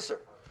shtik Isser.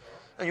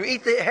 and you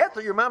eat the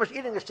heter, your mamash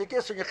eating a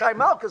shtikis, and your chai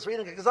malchus for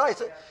eating a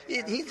kazayis.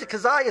 He's a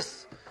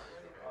kazayis,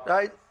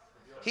 right?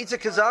 He's a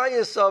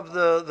kazayis of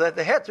the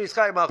heter. He's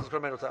chai malchus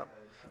korban tam.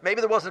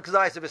 Maybe there wasn't a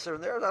kazayis of isser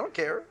in there. I don't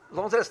care. As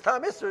long as there's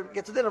tam isser, it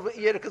gets a dinner.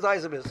 You ate a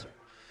kazayis of isser.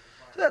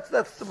 So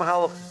that's the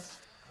mahalach.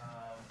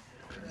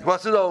 He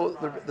wants to know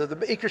the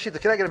ikar sheet, the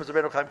keneged is the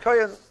Rebbeinu Chaim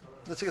Kohen.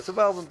 The Tzigis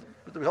involved,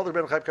 but we hold the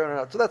Rebbeinu Chaim Kohen or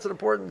not. So that's an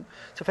important,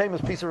 it's a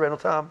famous piece of Rebbeinu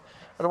Tam.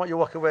 I don't want you to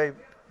walk away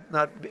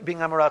not being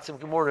Amaratzim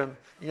Gemorim.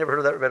 You never heard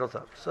of that Rebbeinu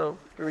Tam. So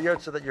be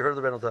reyard so that you heard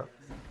of the Rebbeinu Tam.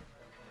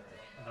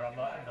 The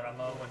Rama,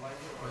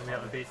 when we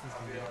have the basins,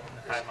 can be in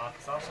the Chaim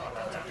Malchus also, or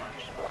not that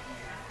much?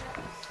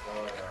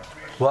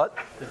 What?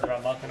 Is the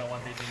Rama going to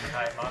want to be in the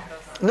Chaim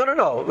Malchus?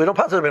 No. We don't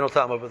pass the Rebbeinu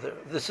Tam over there.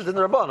 This is in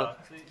the Rabbanon.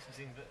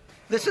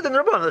 This is in the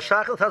Rabbanon. The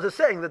Shachal tells us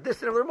saying that this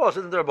is in the Rabbanon. Is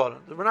in the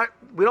Rabbanon.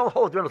 We don't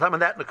hold the Rebbeinu Tam on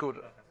that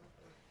Nakuda.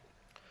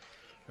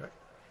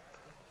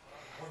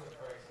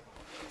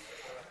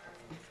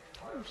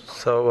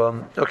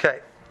 So okay.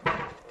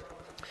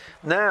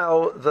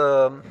 Now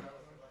the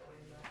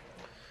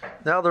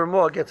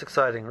Ramah gets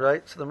exciting,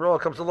 right? So the Ramah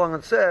comes along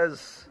and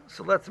says,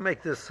 so let's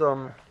make this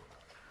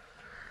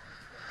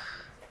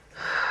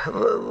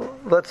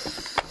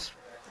let's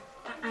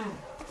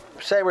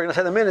say we're going to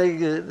say the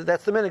minig.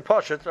 That's the minig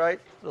poshet, right?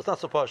 It's not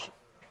so poshet.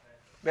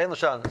 Bein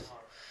l'shanas.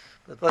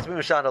 But let's be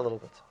mishana a little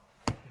bit.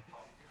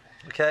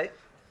 Okay.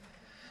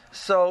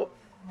 So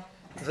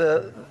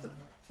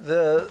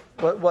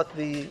what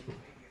the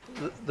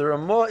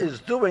Ramah is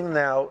doing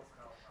now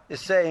is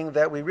saying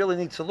that we really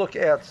need to look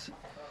at.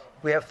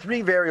 We have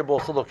three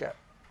variables to look at.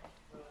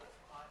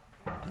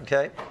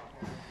 Okay.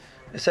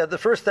 He said the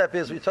first step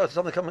is we talked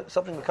something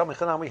becoming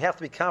chanan. We have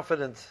to be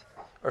confident,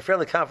 or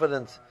fairly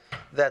confident,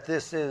 that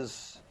there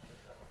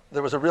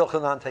was a real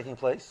chanan taking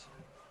place.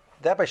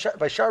 That by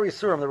Shari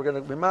Surim that we're going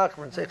to be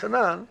makar and say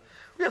chanan,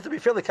 we have to be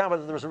fairly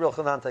confident that there was a real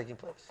chanan taking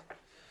place.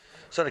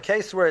 So in a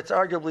case where it's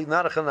arguably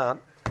not a chanan,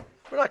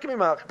 we're not going to be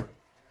makar.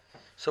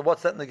 So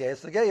what's that negay?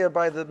 It's negay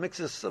by the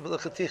mixes of the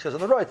chatichas and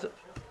the roitiv.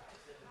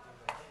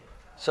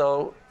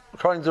 So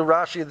according to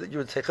Rashi, that you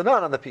would say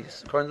chanan on the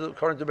piece.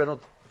 According to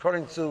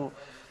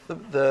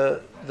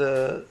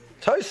the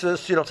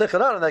Tosis, you don't say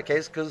chanan in that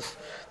case because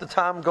the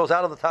tam goes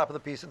out of the top of the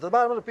piece into the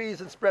bottom of the piece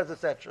and spreads,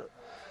 etc.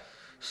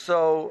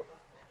 So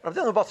I'm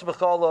dealing with Basar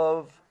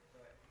B'Cholov.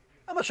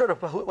 I'm not sure the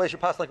way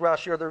should pass like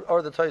Rashi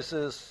or the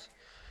Tosis.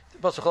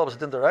 Basar B'Cholov is a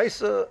din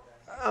d'oraisa.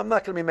 I'm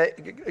not going to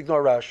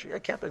ignore Rashi. I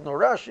can't ignore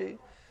Rashi.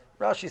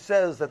 Rashi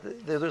says that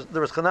there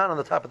was chanan on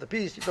the top of the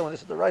piece. You don't want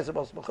to the rise of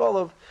Basar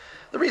B'Cholov.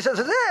 The reason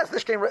says, yes,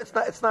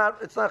 it's not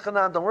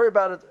chanan. Don't worry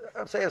about it.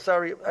 I'm saying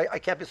sorry. I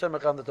can't be saying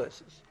on the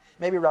Tosis.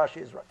 Maybe Rashi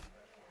is right.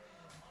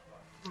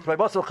 So by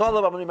Basar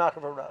B'Cholov, I'm going to be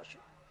makar for Rashi.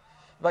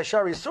 By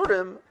Shari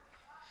Surim,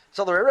 it's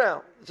all the way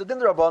around. It's a din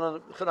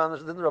d'Rabbanan, chanan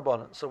is a din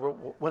d'Rabbanan. So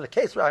when a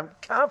case where I'm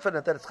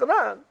confident that it's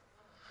chanan,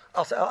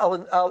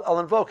 I'll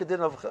invoke a din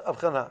of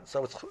chanan.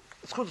 So it's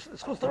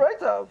chutz the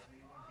right of.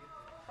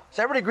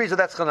 So everybody agrees that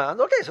that's chanan.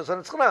 Okay, so then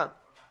it's chanan.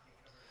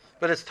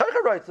 But it's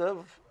teicha right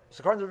of.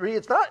 So according to Ri,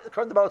 it's not.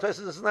 According to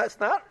Balatosis, it's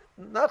not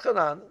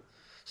chanan.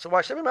 So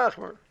why should we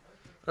machmer?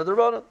 The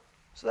Rabbanan.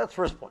 So that's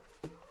first point.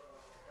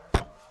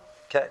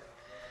 Okay.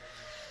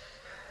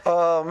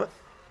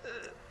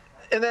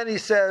 And then he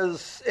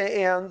says,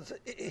 and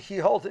he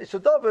holds it. So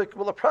Dovik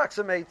will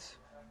approximate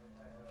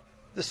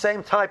the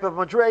same type of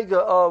madrega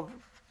of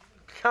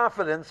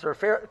confidence, or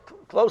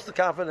close to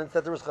confidence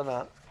that there was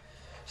chanan.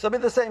 So it'll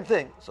be the same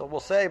thing. So we'll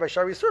say by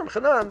Shari Yisurim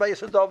chanan by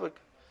Yisur Dovik,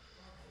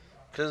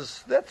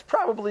 because that's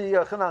probably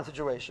a chanan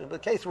situation.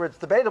 But the case where it's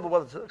debatable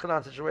whether it's a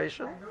chanan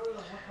situation,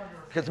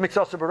 because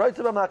mixos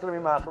b'roitiv, I'm not going to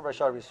be machar by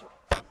Shari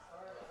Yisurim.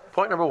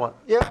 Point number one.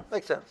 Yeah,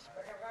 makes sense.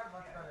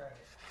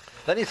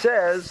 Then he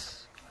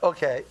says,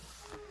 okay,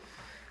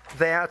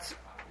 that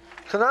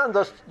chanan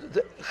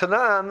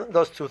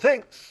does two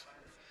things.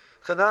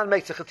 Chanan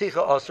makes a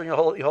chaticha osir, and you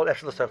hold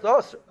extra the stuff to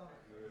osir.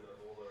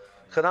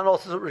 Chanan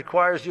also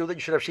requires you that you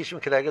should have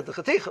shishim keneged the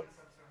chaticha.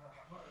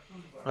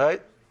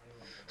 Right?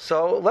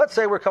 So let's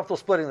say we're comfortable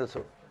splitting the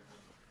two.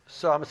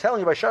 So I'm telling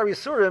you by Shari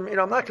Yisurim,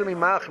 I'm not going to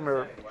be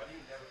machmer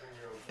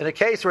in a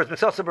case where it's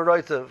mixasa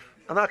b'roitiv.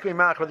 I'm not going to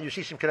be machmer the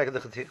shishim keneged the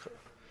chaticha.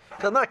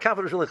 Because I'm not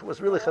confident it was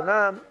really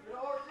chanan,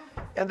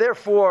 and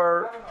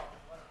therefore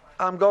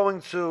I'm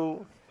going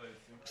to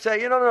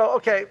say, no,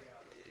 okay,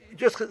 you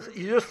just have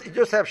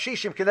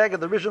shishim keneged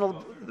the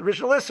original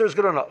isser is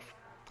good enough.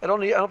 I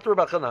don't have to worry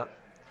about chanan.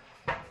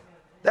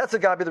 That's the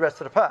gabi the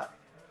rest of the pot.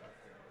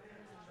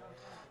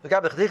 The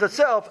gabi the chaticha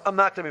itself, I'm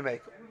not going to be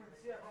making.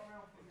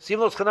 See,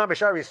 even though it's chanan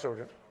b'shari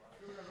yisurim.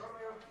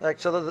 Like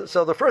so,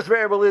 the first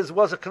variable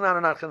was it chanan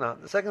or not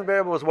chanan. The second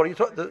variable was what are you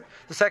talking?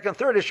 The second,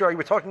 third issue are you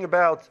were talking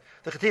about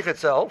the chaticha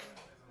itself.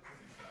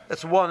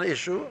 That's one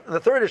issue, and the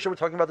third issue we're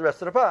talking about the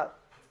rest of the pot.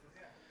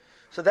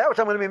 So that which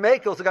I'm going to be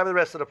making is the gabi the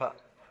rest of the pot.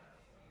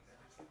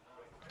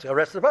 So the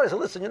rest of the pot, I said,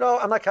 listen,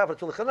 I'm not confident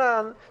to the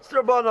chanan. It's the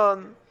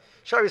rabbanon,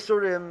 shari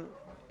yisurim.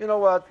 You know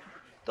what?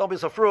 Don't be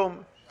so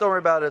frum. Don't worry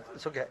about it.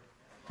 It's okay.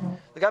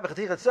 The gabi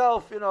chaticha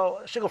itself,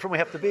 shigel frum we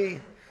have to be.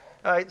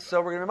 All right, so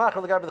we're going to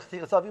machal the guy with the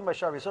chticha itself, even by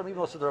Shari Yisurim, even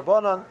though it's the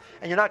Rabbanon,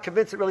 and you're not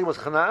convinced it really was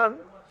Chanan.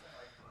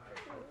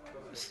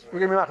 We're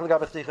going to be machal the guy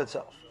with the chticha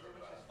itself,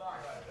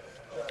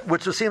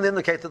 which would seem to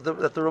indicate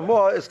that the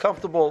Ramah is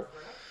comfortable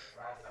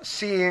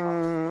seeing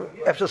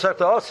Efshel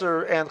Sarta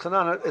Aser and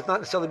Chanan is not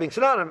necessarily being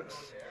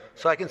synonymous.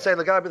 So I can say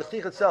the guy with the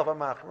chticha itself, I'm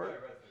machmer,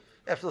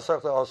 Efshel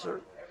Sarta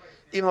Aser,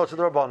 even though it's the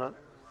Rabbanon,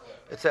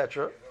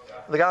 etc.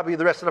 The guy with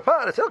the rest of the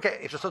pot, it's okay.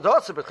 It's just Sarta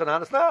Aser, but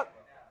Chanan it's not.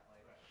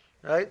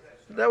 Right?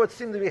 That would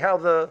seem to be how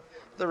the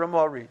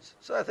Ramah reads.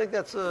 So I think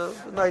that's a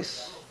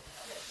nice,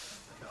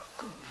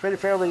 pretty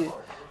fairly,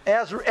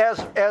 as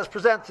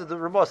presented, the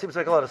Ramah seems to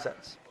make a lot of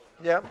sense.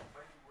 Yeah?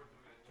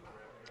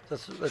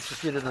 Let's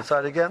just read it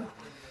inside again.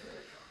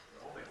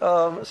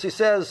 So he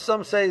says,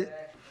 some say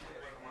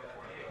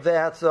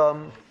that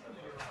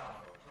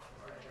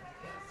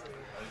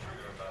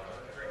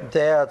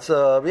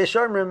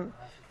Yesharmim,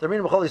 the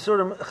meaning of Chol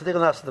Yisurim, Chadiga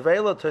Nas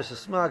Devela,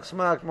 Tosis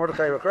Smak,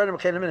 Mordechai Rekradim,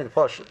 Kenim Minig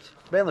Poshut,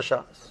 Ben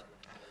Lashanas.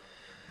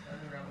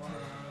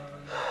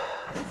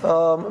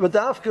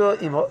 Medavka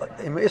im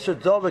Isser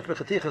Dovik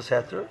Bechatichas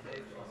Heter,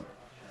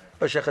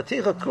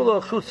 Bechaticha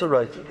Kula Chutza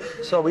Reiter.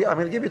 So I'm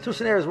going to give you two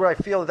scenarios where I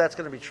feel that that's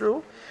going to be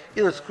true.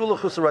 Either it's Kula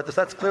Chutza Reiter,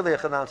 that's clearly a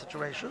Chanan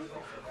situation,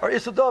 or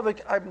Isser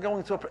Dovik, I'm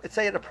going to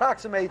say it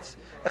approximates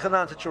a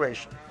Chanan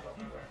situation.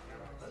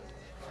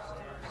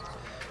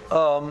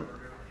 Menafel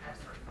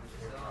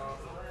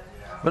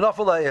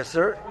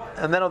Isser,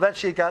 and then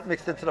eventually it got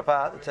mixed into the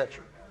pot,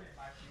 etc.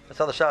 That's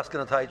how the Shas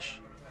going to teach.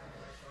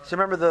 So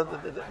remember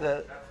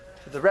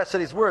the rest of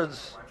these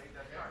words,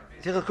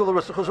 and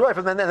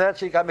then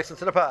eventually it got mixed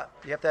into the pot.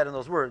 You have to add in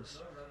those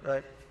words,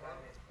 right?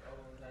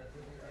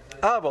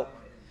 Abel,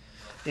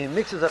 in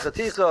mixes of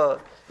chaticha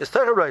is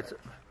techaroitzer.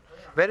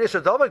 When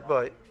Isser Dovik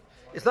boy,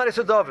 it's not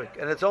Isser Dovik,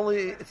 and it's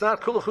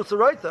not kula chutza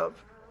roitav.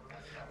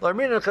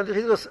 Larmin and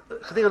chaticha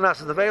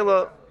nasa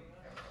devela,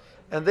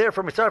 and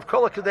therefore mitzaref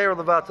kol kadeir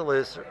levatal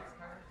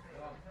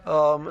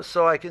Isser.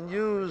 So I can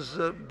use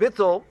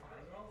bittul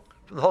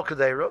from the whole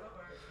kadeira.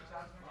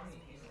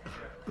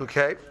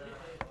 Okay,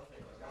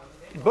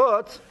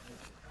 but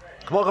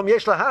but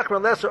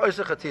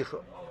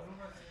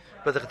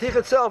the chaticha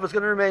itself is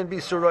going to remain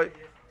bisuroi.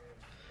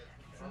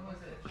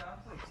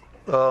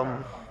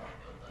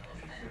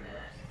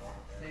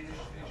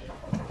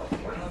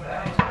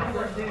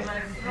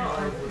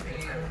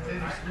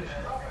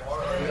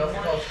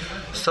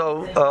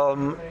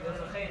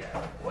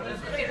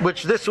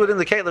 Which this would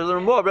indicate that the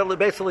Ramah really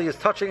basically is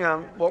touching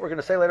on what we're going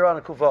to say later on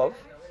in Kuvav.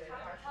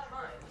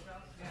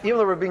 Even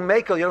though we're being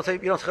makel, you don't say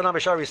Chanam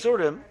B'Shar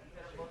Yisurim.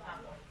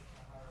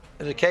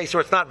 In a case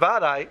where it's not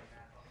Vadai,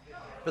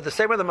 but the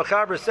same way the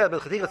Mechaber said,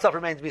 but the Chaticha itself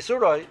remains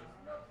Bisuroi.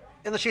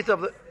 In the sheet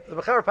of the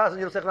Mechaber passage,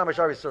 you don't say Chanam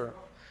B'Shar Yisurim.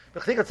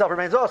 The Chaticha itself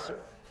remains Osir.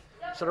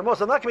 So the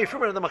most, I'm not going to be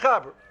fruitful in the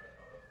Mechaber.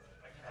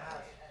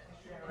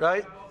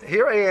 Right?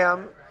 Here I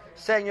am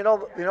saying, you know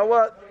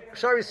what?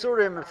 Shar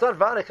Yisurim, it's not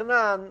Vadai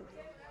Chanan,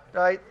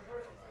 right?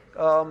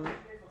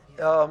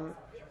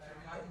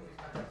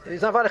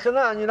 It's not Vadai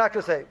Chanan, you're not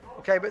going to say.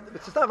 Okay, but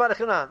it's not Vadai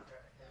Chanan.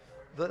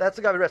 That's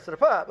the Gabi rest of the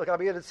pot. The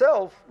Gabi in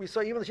itself, we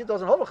saw even the sheet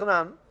doesn't hold a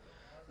Chanan.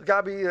 The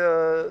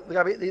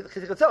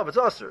Chaticha itself, it's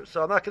Osir.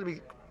 So I'm not going to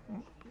be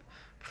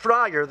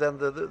frier than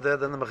the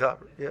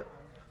Mechaber. Yeah.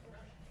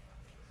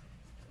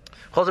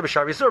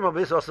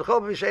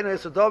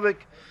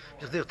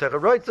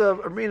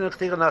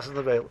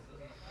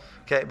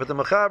 Okay, but the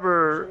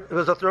Mechaber, it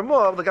was after a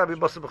Moab, the Gabi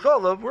Basa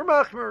B'cholav, we're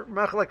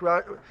like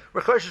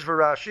we're cautious for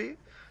Rashi.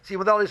 See,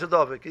 without Isser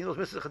Dovik, he was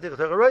Mr. Chaticha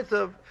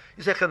Techaroitav,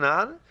 you say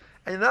Chanan,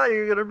 and now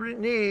you're going to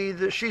need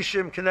the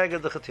Shishim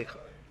Keneged the Chaticha.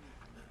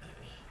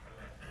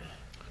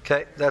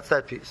 Okay, that's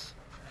that piece.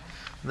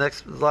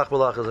 Next, Lach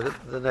Balach is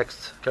the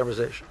next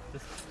conversation. The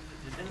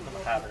thing with the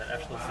Mechaber, that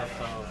Efshel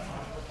Sifto,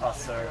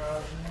 Aser,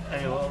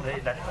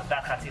 that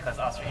Chaticha is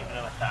Aser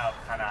even without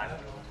Chanan.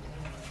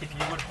 If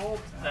you would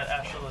hold that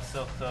Efshel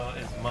Sifto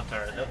is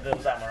Mutter,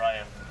 those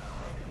Amarayim,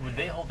 would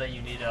they hold that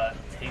you need to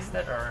taste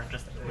it, or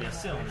just we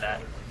assume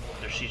that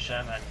there's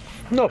Shishim and...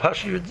 No,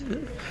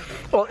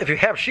 well, if you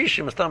have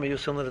Shishim, it's time you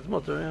assume that it's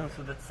Mutter, yeah.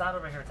 So the tzad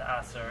over here to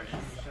Aser is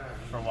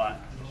for what?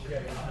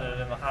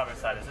 The Mechaber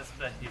side, is this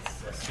that he's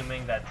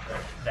assuming that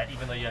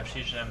even though you have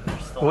Shishim,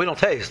 there's still... We don't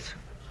taste.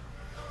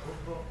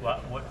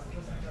 What? What?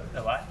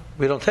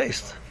 We don't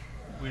taste.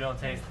 We don't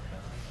taste.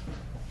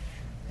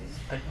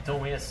 But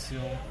don't we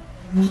assume...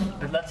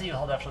 But let's say you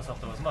hold Efshel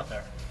Sifto was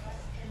Mutter.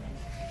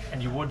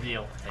 And you would be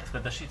able to taste.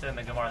 But the Shita and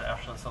the Gemara, the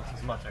Efshel Sifto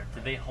is Mutter.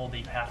 Did they hold that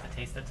you have to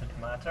taste it to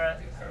matter it?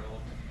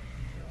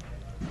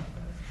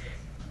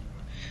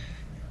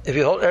 If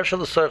you hold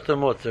Efshel Sifto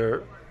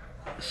Mutter,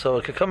 so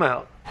it could come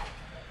out.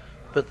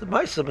 But the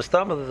Maisa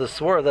Mistama, the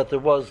swore that there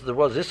was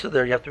Issa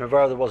there, you have to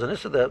remember there was an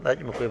Issa there, that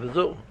you might be able to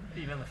do.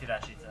 Even with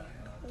that Shita?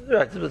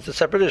 Right, it's a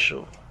separate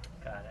issue.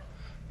 Got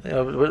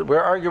it.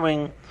 We're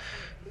arguing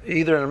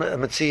either in a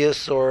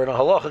Metzias or in a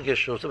halachic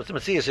issue. So it's a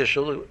Metzias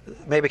issue.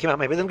 Maybe it came out,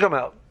 maybe it didn't come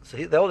out. So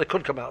it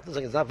could come out.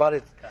 It's not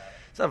valid.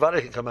 It's not valid.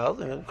 It can come out.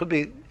 It could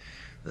be.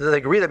 They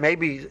agree that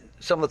maybe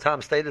some of the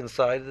time stayed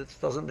inside. It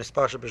doesn't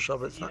mispasha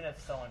b'shav. Even if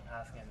someone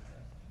passing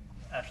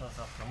Ashla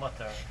Softa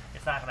Mutter,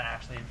 it's not going to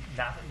actually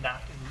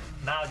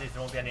nowadays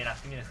there won't be any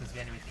nafkaminas because the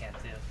enemies can't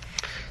do.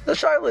 The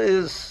shaila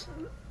is.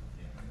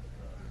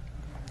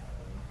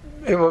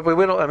 We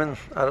don't. I mean,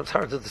 it's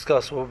hard to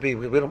discuss what would be.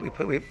 We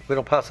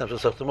don't pass Ashla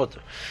Softa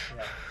Mutter.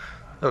 Yeah.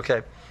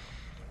 Okay.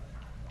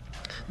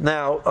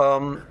 Now,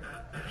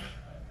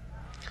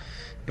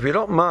 if you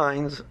don't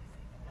mind,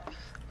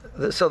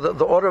 so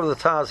the order of the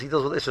Taz, he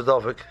deals with Isser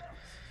Dovik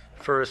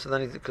first, and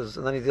then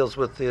he deals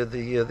with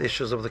the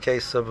issues of the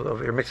case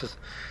of your mixes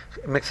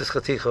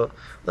chaticha.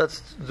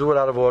 Let's do it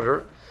out of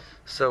order.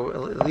 So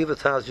leave the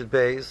Taz Yud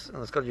Beis, and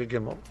let's go to Yud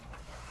Gimel.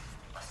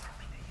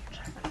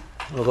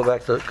 We'll go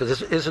back to,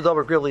 because Isser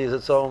Dovik really is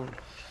its own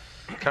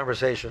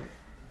conversation.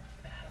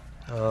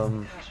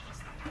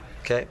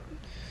 Okay.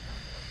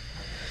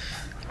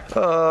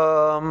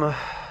 Or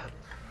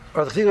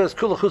the thing is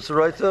kula chutz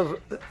roitav,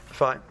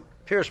 fine.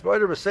 Pirish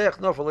b'oider b'seich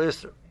nofel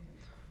Isser.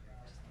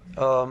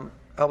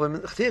 Aber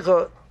mit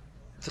chticha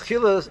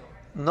techila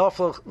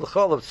nofel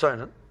l'chol of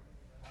tzoinen.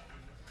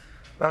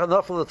 V'achad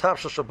nofel l'tav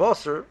shel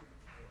shaboser.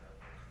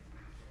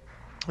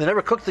 They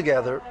never cooked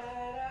together,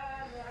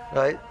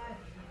 right?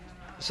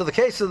 So the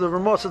case of the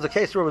Ramos is the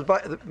case where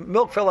the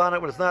milk fell on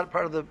it when it's not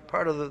part of the.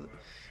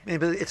 I mean,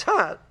 but it's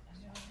hot.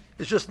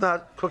 It's just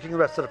not cooking the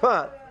rest of the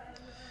pot.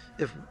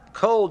 If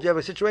cold, you have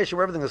a situation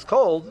where everything is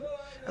cold,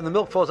 and the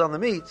milk falls on the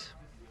meat,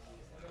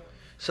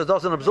 so it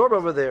doesn't absorb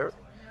over there.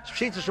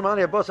 It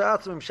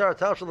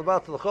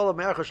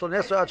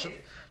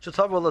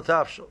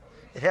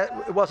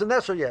wasn't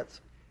necessary yet.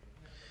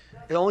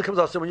 It only comes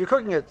out when you're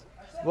cooking it.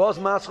 Was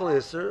matzal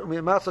iser,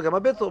 matzal gam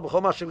abitul,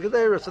 b'chol mashim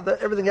gedera, so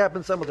that everything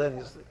happens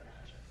simultaneously.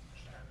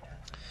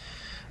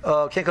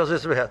 Can't cause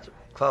iser beheter.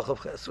 Klal chav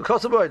ches.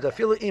 Because of it, I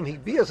feel im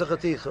higbias a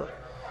chaticha.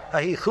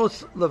 He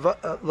chutz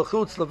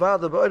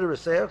levada b'oider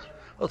reseach,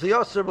 or to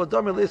yasser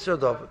b'domir l'isser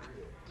dovik.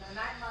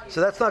 So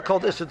that's not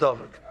called isser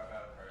dovik.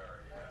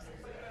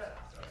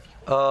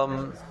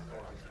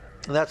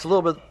 And that's a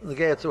little bit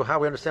negated to how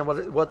we understand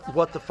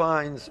what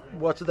defines,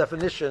 what's the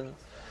definition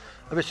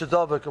of isser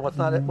dovik and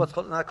what's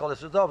not called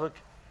isser dovik.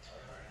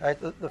 Right?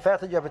 The fact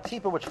that you have a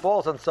tipa which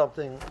falls on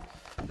something,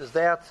 is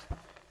that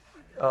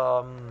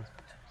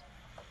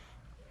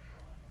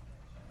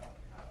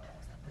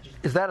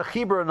is that a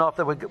chibur enough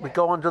that we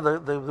go under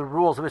the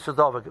rules of Isser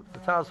Dovik? The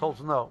Taz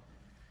holds no.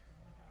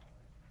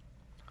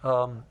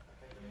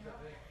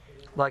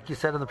 Like you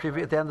said at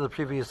the end of the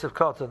previous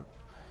Sivkotan.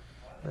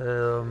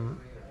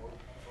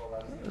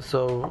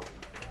 So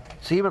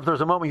even if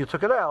there's a moment you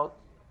took it out,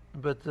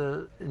 but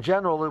in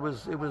general it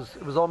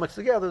was all mixed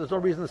together. There's no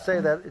reason to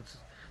say that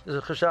there's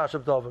a chashash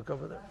of Dovik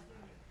over there.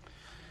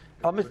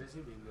 What does he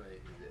mean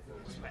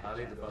by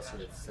the basar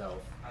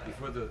itself,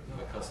 before the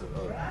makos of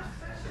oath,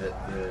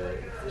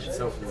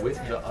 itself with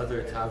the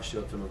other tav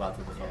shil to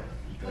mavatal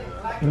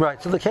b'chol?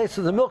 Right. So the case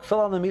of the milk fell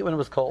on the meat when it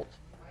was cold.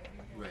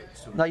 Right.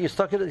 So now you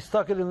stuck it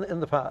in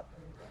the pot.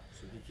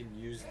 So he can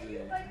use the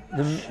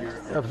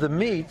of the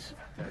meat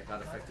that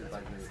got affected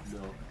by the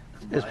milk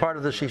is part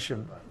of the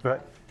shishim.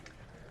 Right.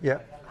 Yeah.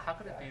 How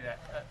could it be that,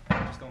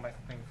 just going back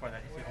to the thing before,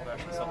 that if you hold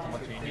actually something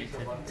much, you need to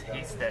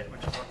taste it,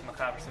 which is what the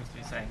Machaber seems to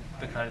be saying,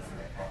 because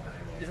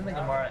isn't the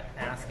Gemara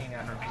asking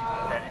on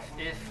that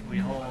if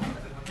you hold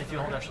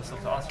actually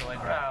something to Asr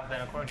like Rav,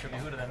 then according to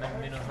Yehuda, then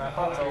Mino is not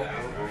Batal,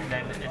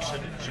 then it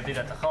should be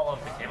that the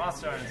Chalav became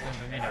Asr and it's going to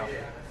be Mino.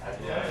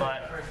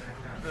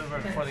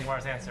 But before the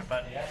Gemara's answer,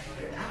 but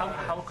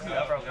how could you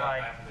ever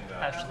apply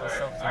actual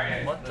self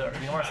to mutter? The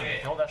Gemara says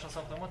if you hold actual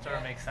self to mutter,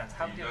 it makes sense.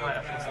 How could you apply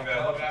actual self to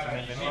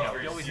mutter to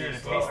Mino? You always need to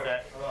taste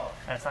it,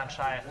 and it's not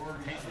shy to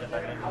taste it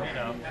by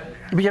Mino.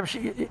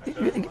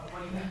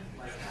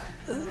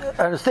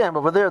 I understand, but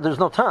over there's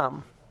no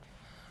tam.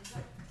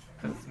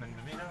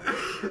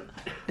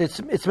 It's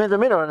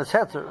Mino and it's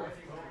heter.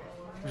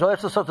 So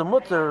after something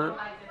mutter,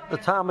 the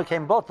tam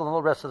became bottled and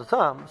all the rest of the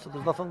time, so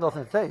there's nothing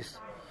to taste.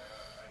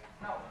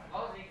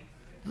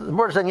 The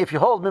more saying if you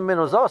hold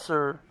Mino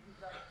Zaser,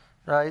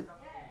 right?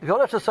 If you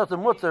hold after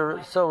something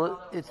mutter, so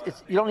it's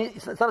you don't need,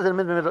 it's not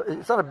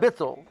a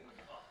bittul.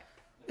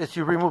 It's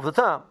you remove the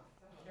tam.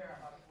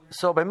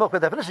 So by milk, by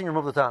definition, you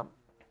remove the tam.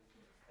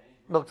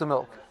 Milk to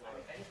milk.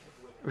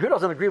 If he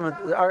doesn't agree with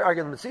the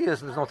argument with Metzias,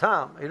 there's no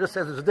tam. He just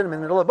says there's a din in the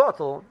middle of a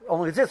bottle,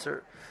 only it's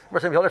Isser. We're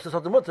saying if you hold after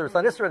something mutter, it's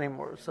not Isser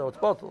anymore, so it's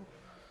bottle.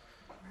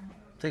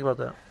 Think about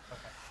that.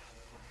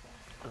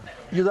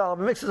 Yudal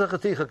mixes a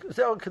chaticha.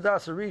 Zel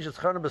kedasa reaches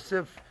chana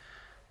b'sif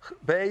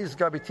beis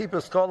gabi tipa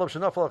skolav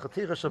shenafal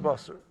chaticha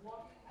shabaser.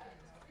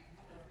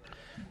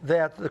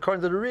 That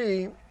according to the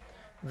Ri,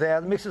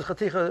 that mixes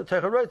chaticha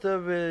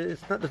techaroitav,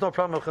 there's no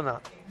problem with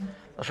chana.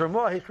 Asher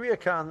moa hikriya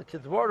kan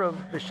kidvorav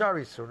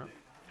b'shari surah.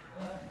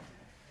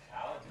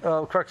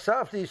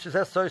 Kraksafti she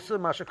says soisa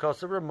masha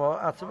kosav moa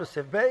atzav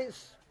b'sif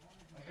beis.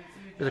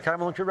 With the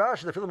kaimel and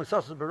kirash the film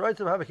mixas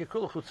b'roitav have a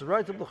kikul chutz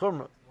roitav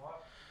l'chumra.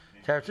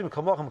 Tertzim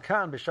kamochem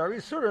kan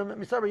b'shari surim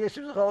misaber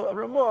yeshiv zechal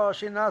ramoah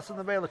shenas in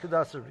the veil of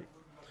kedasari.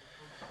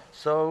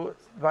 So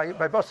by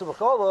basa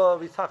b'chola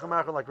v'tachem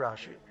archon like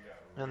Rashi,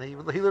 and he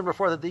learned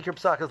before that the Ikar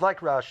Psak is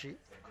like Rashi.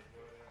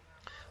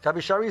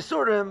 Kabishari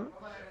Surim,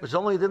 which is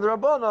only din the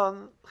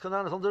Rabbanon,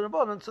 Chanan is only din the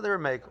Rabbanon, so they were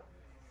Mekel.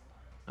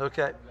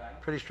 Okay,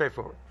 pretty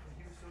straightforward.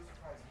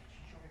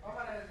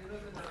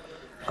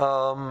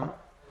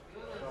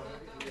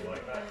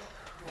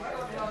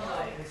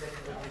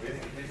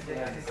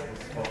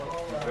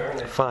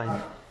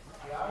 Fine.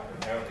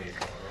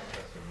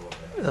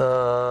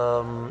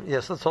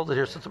 Yes, let's hold it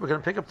here. Since we're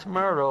going to pick up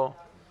tomorrow,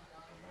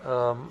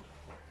 I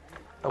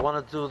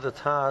want to do the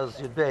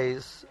Taz Yud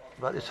Beis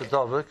about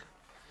Ishadavik,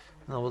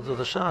 and then we'll do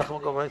the Shach, and we'll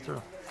go right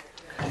through.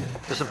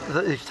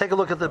 Take a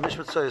look at the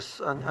Mishpat Sois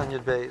on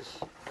Yud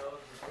Beis.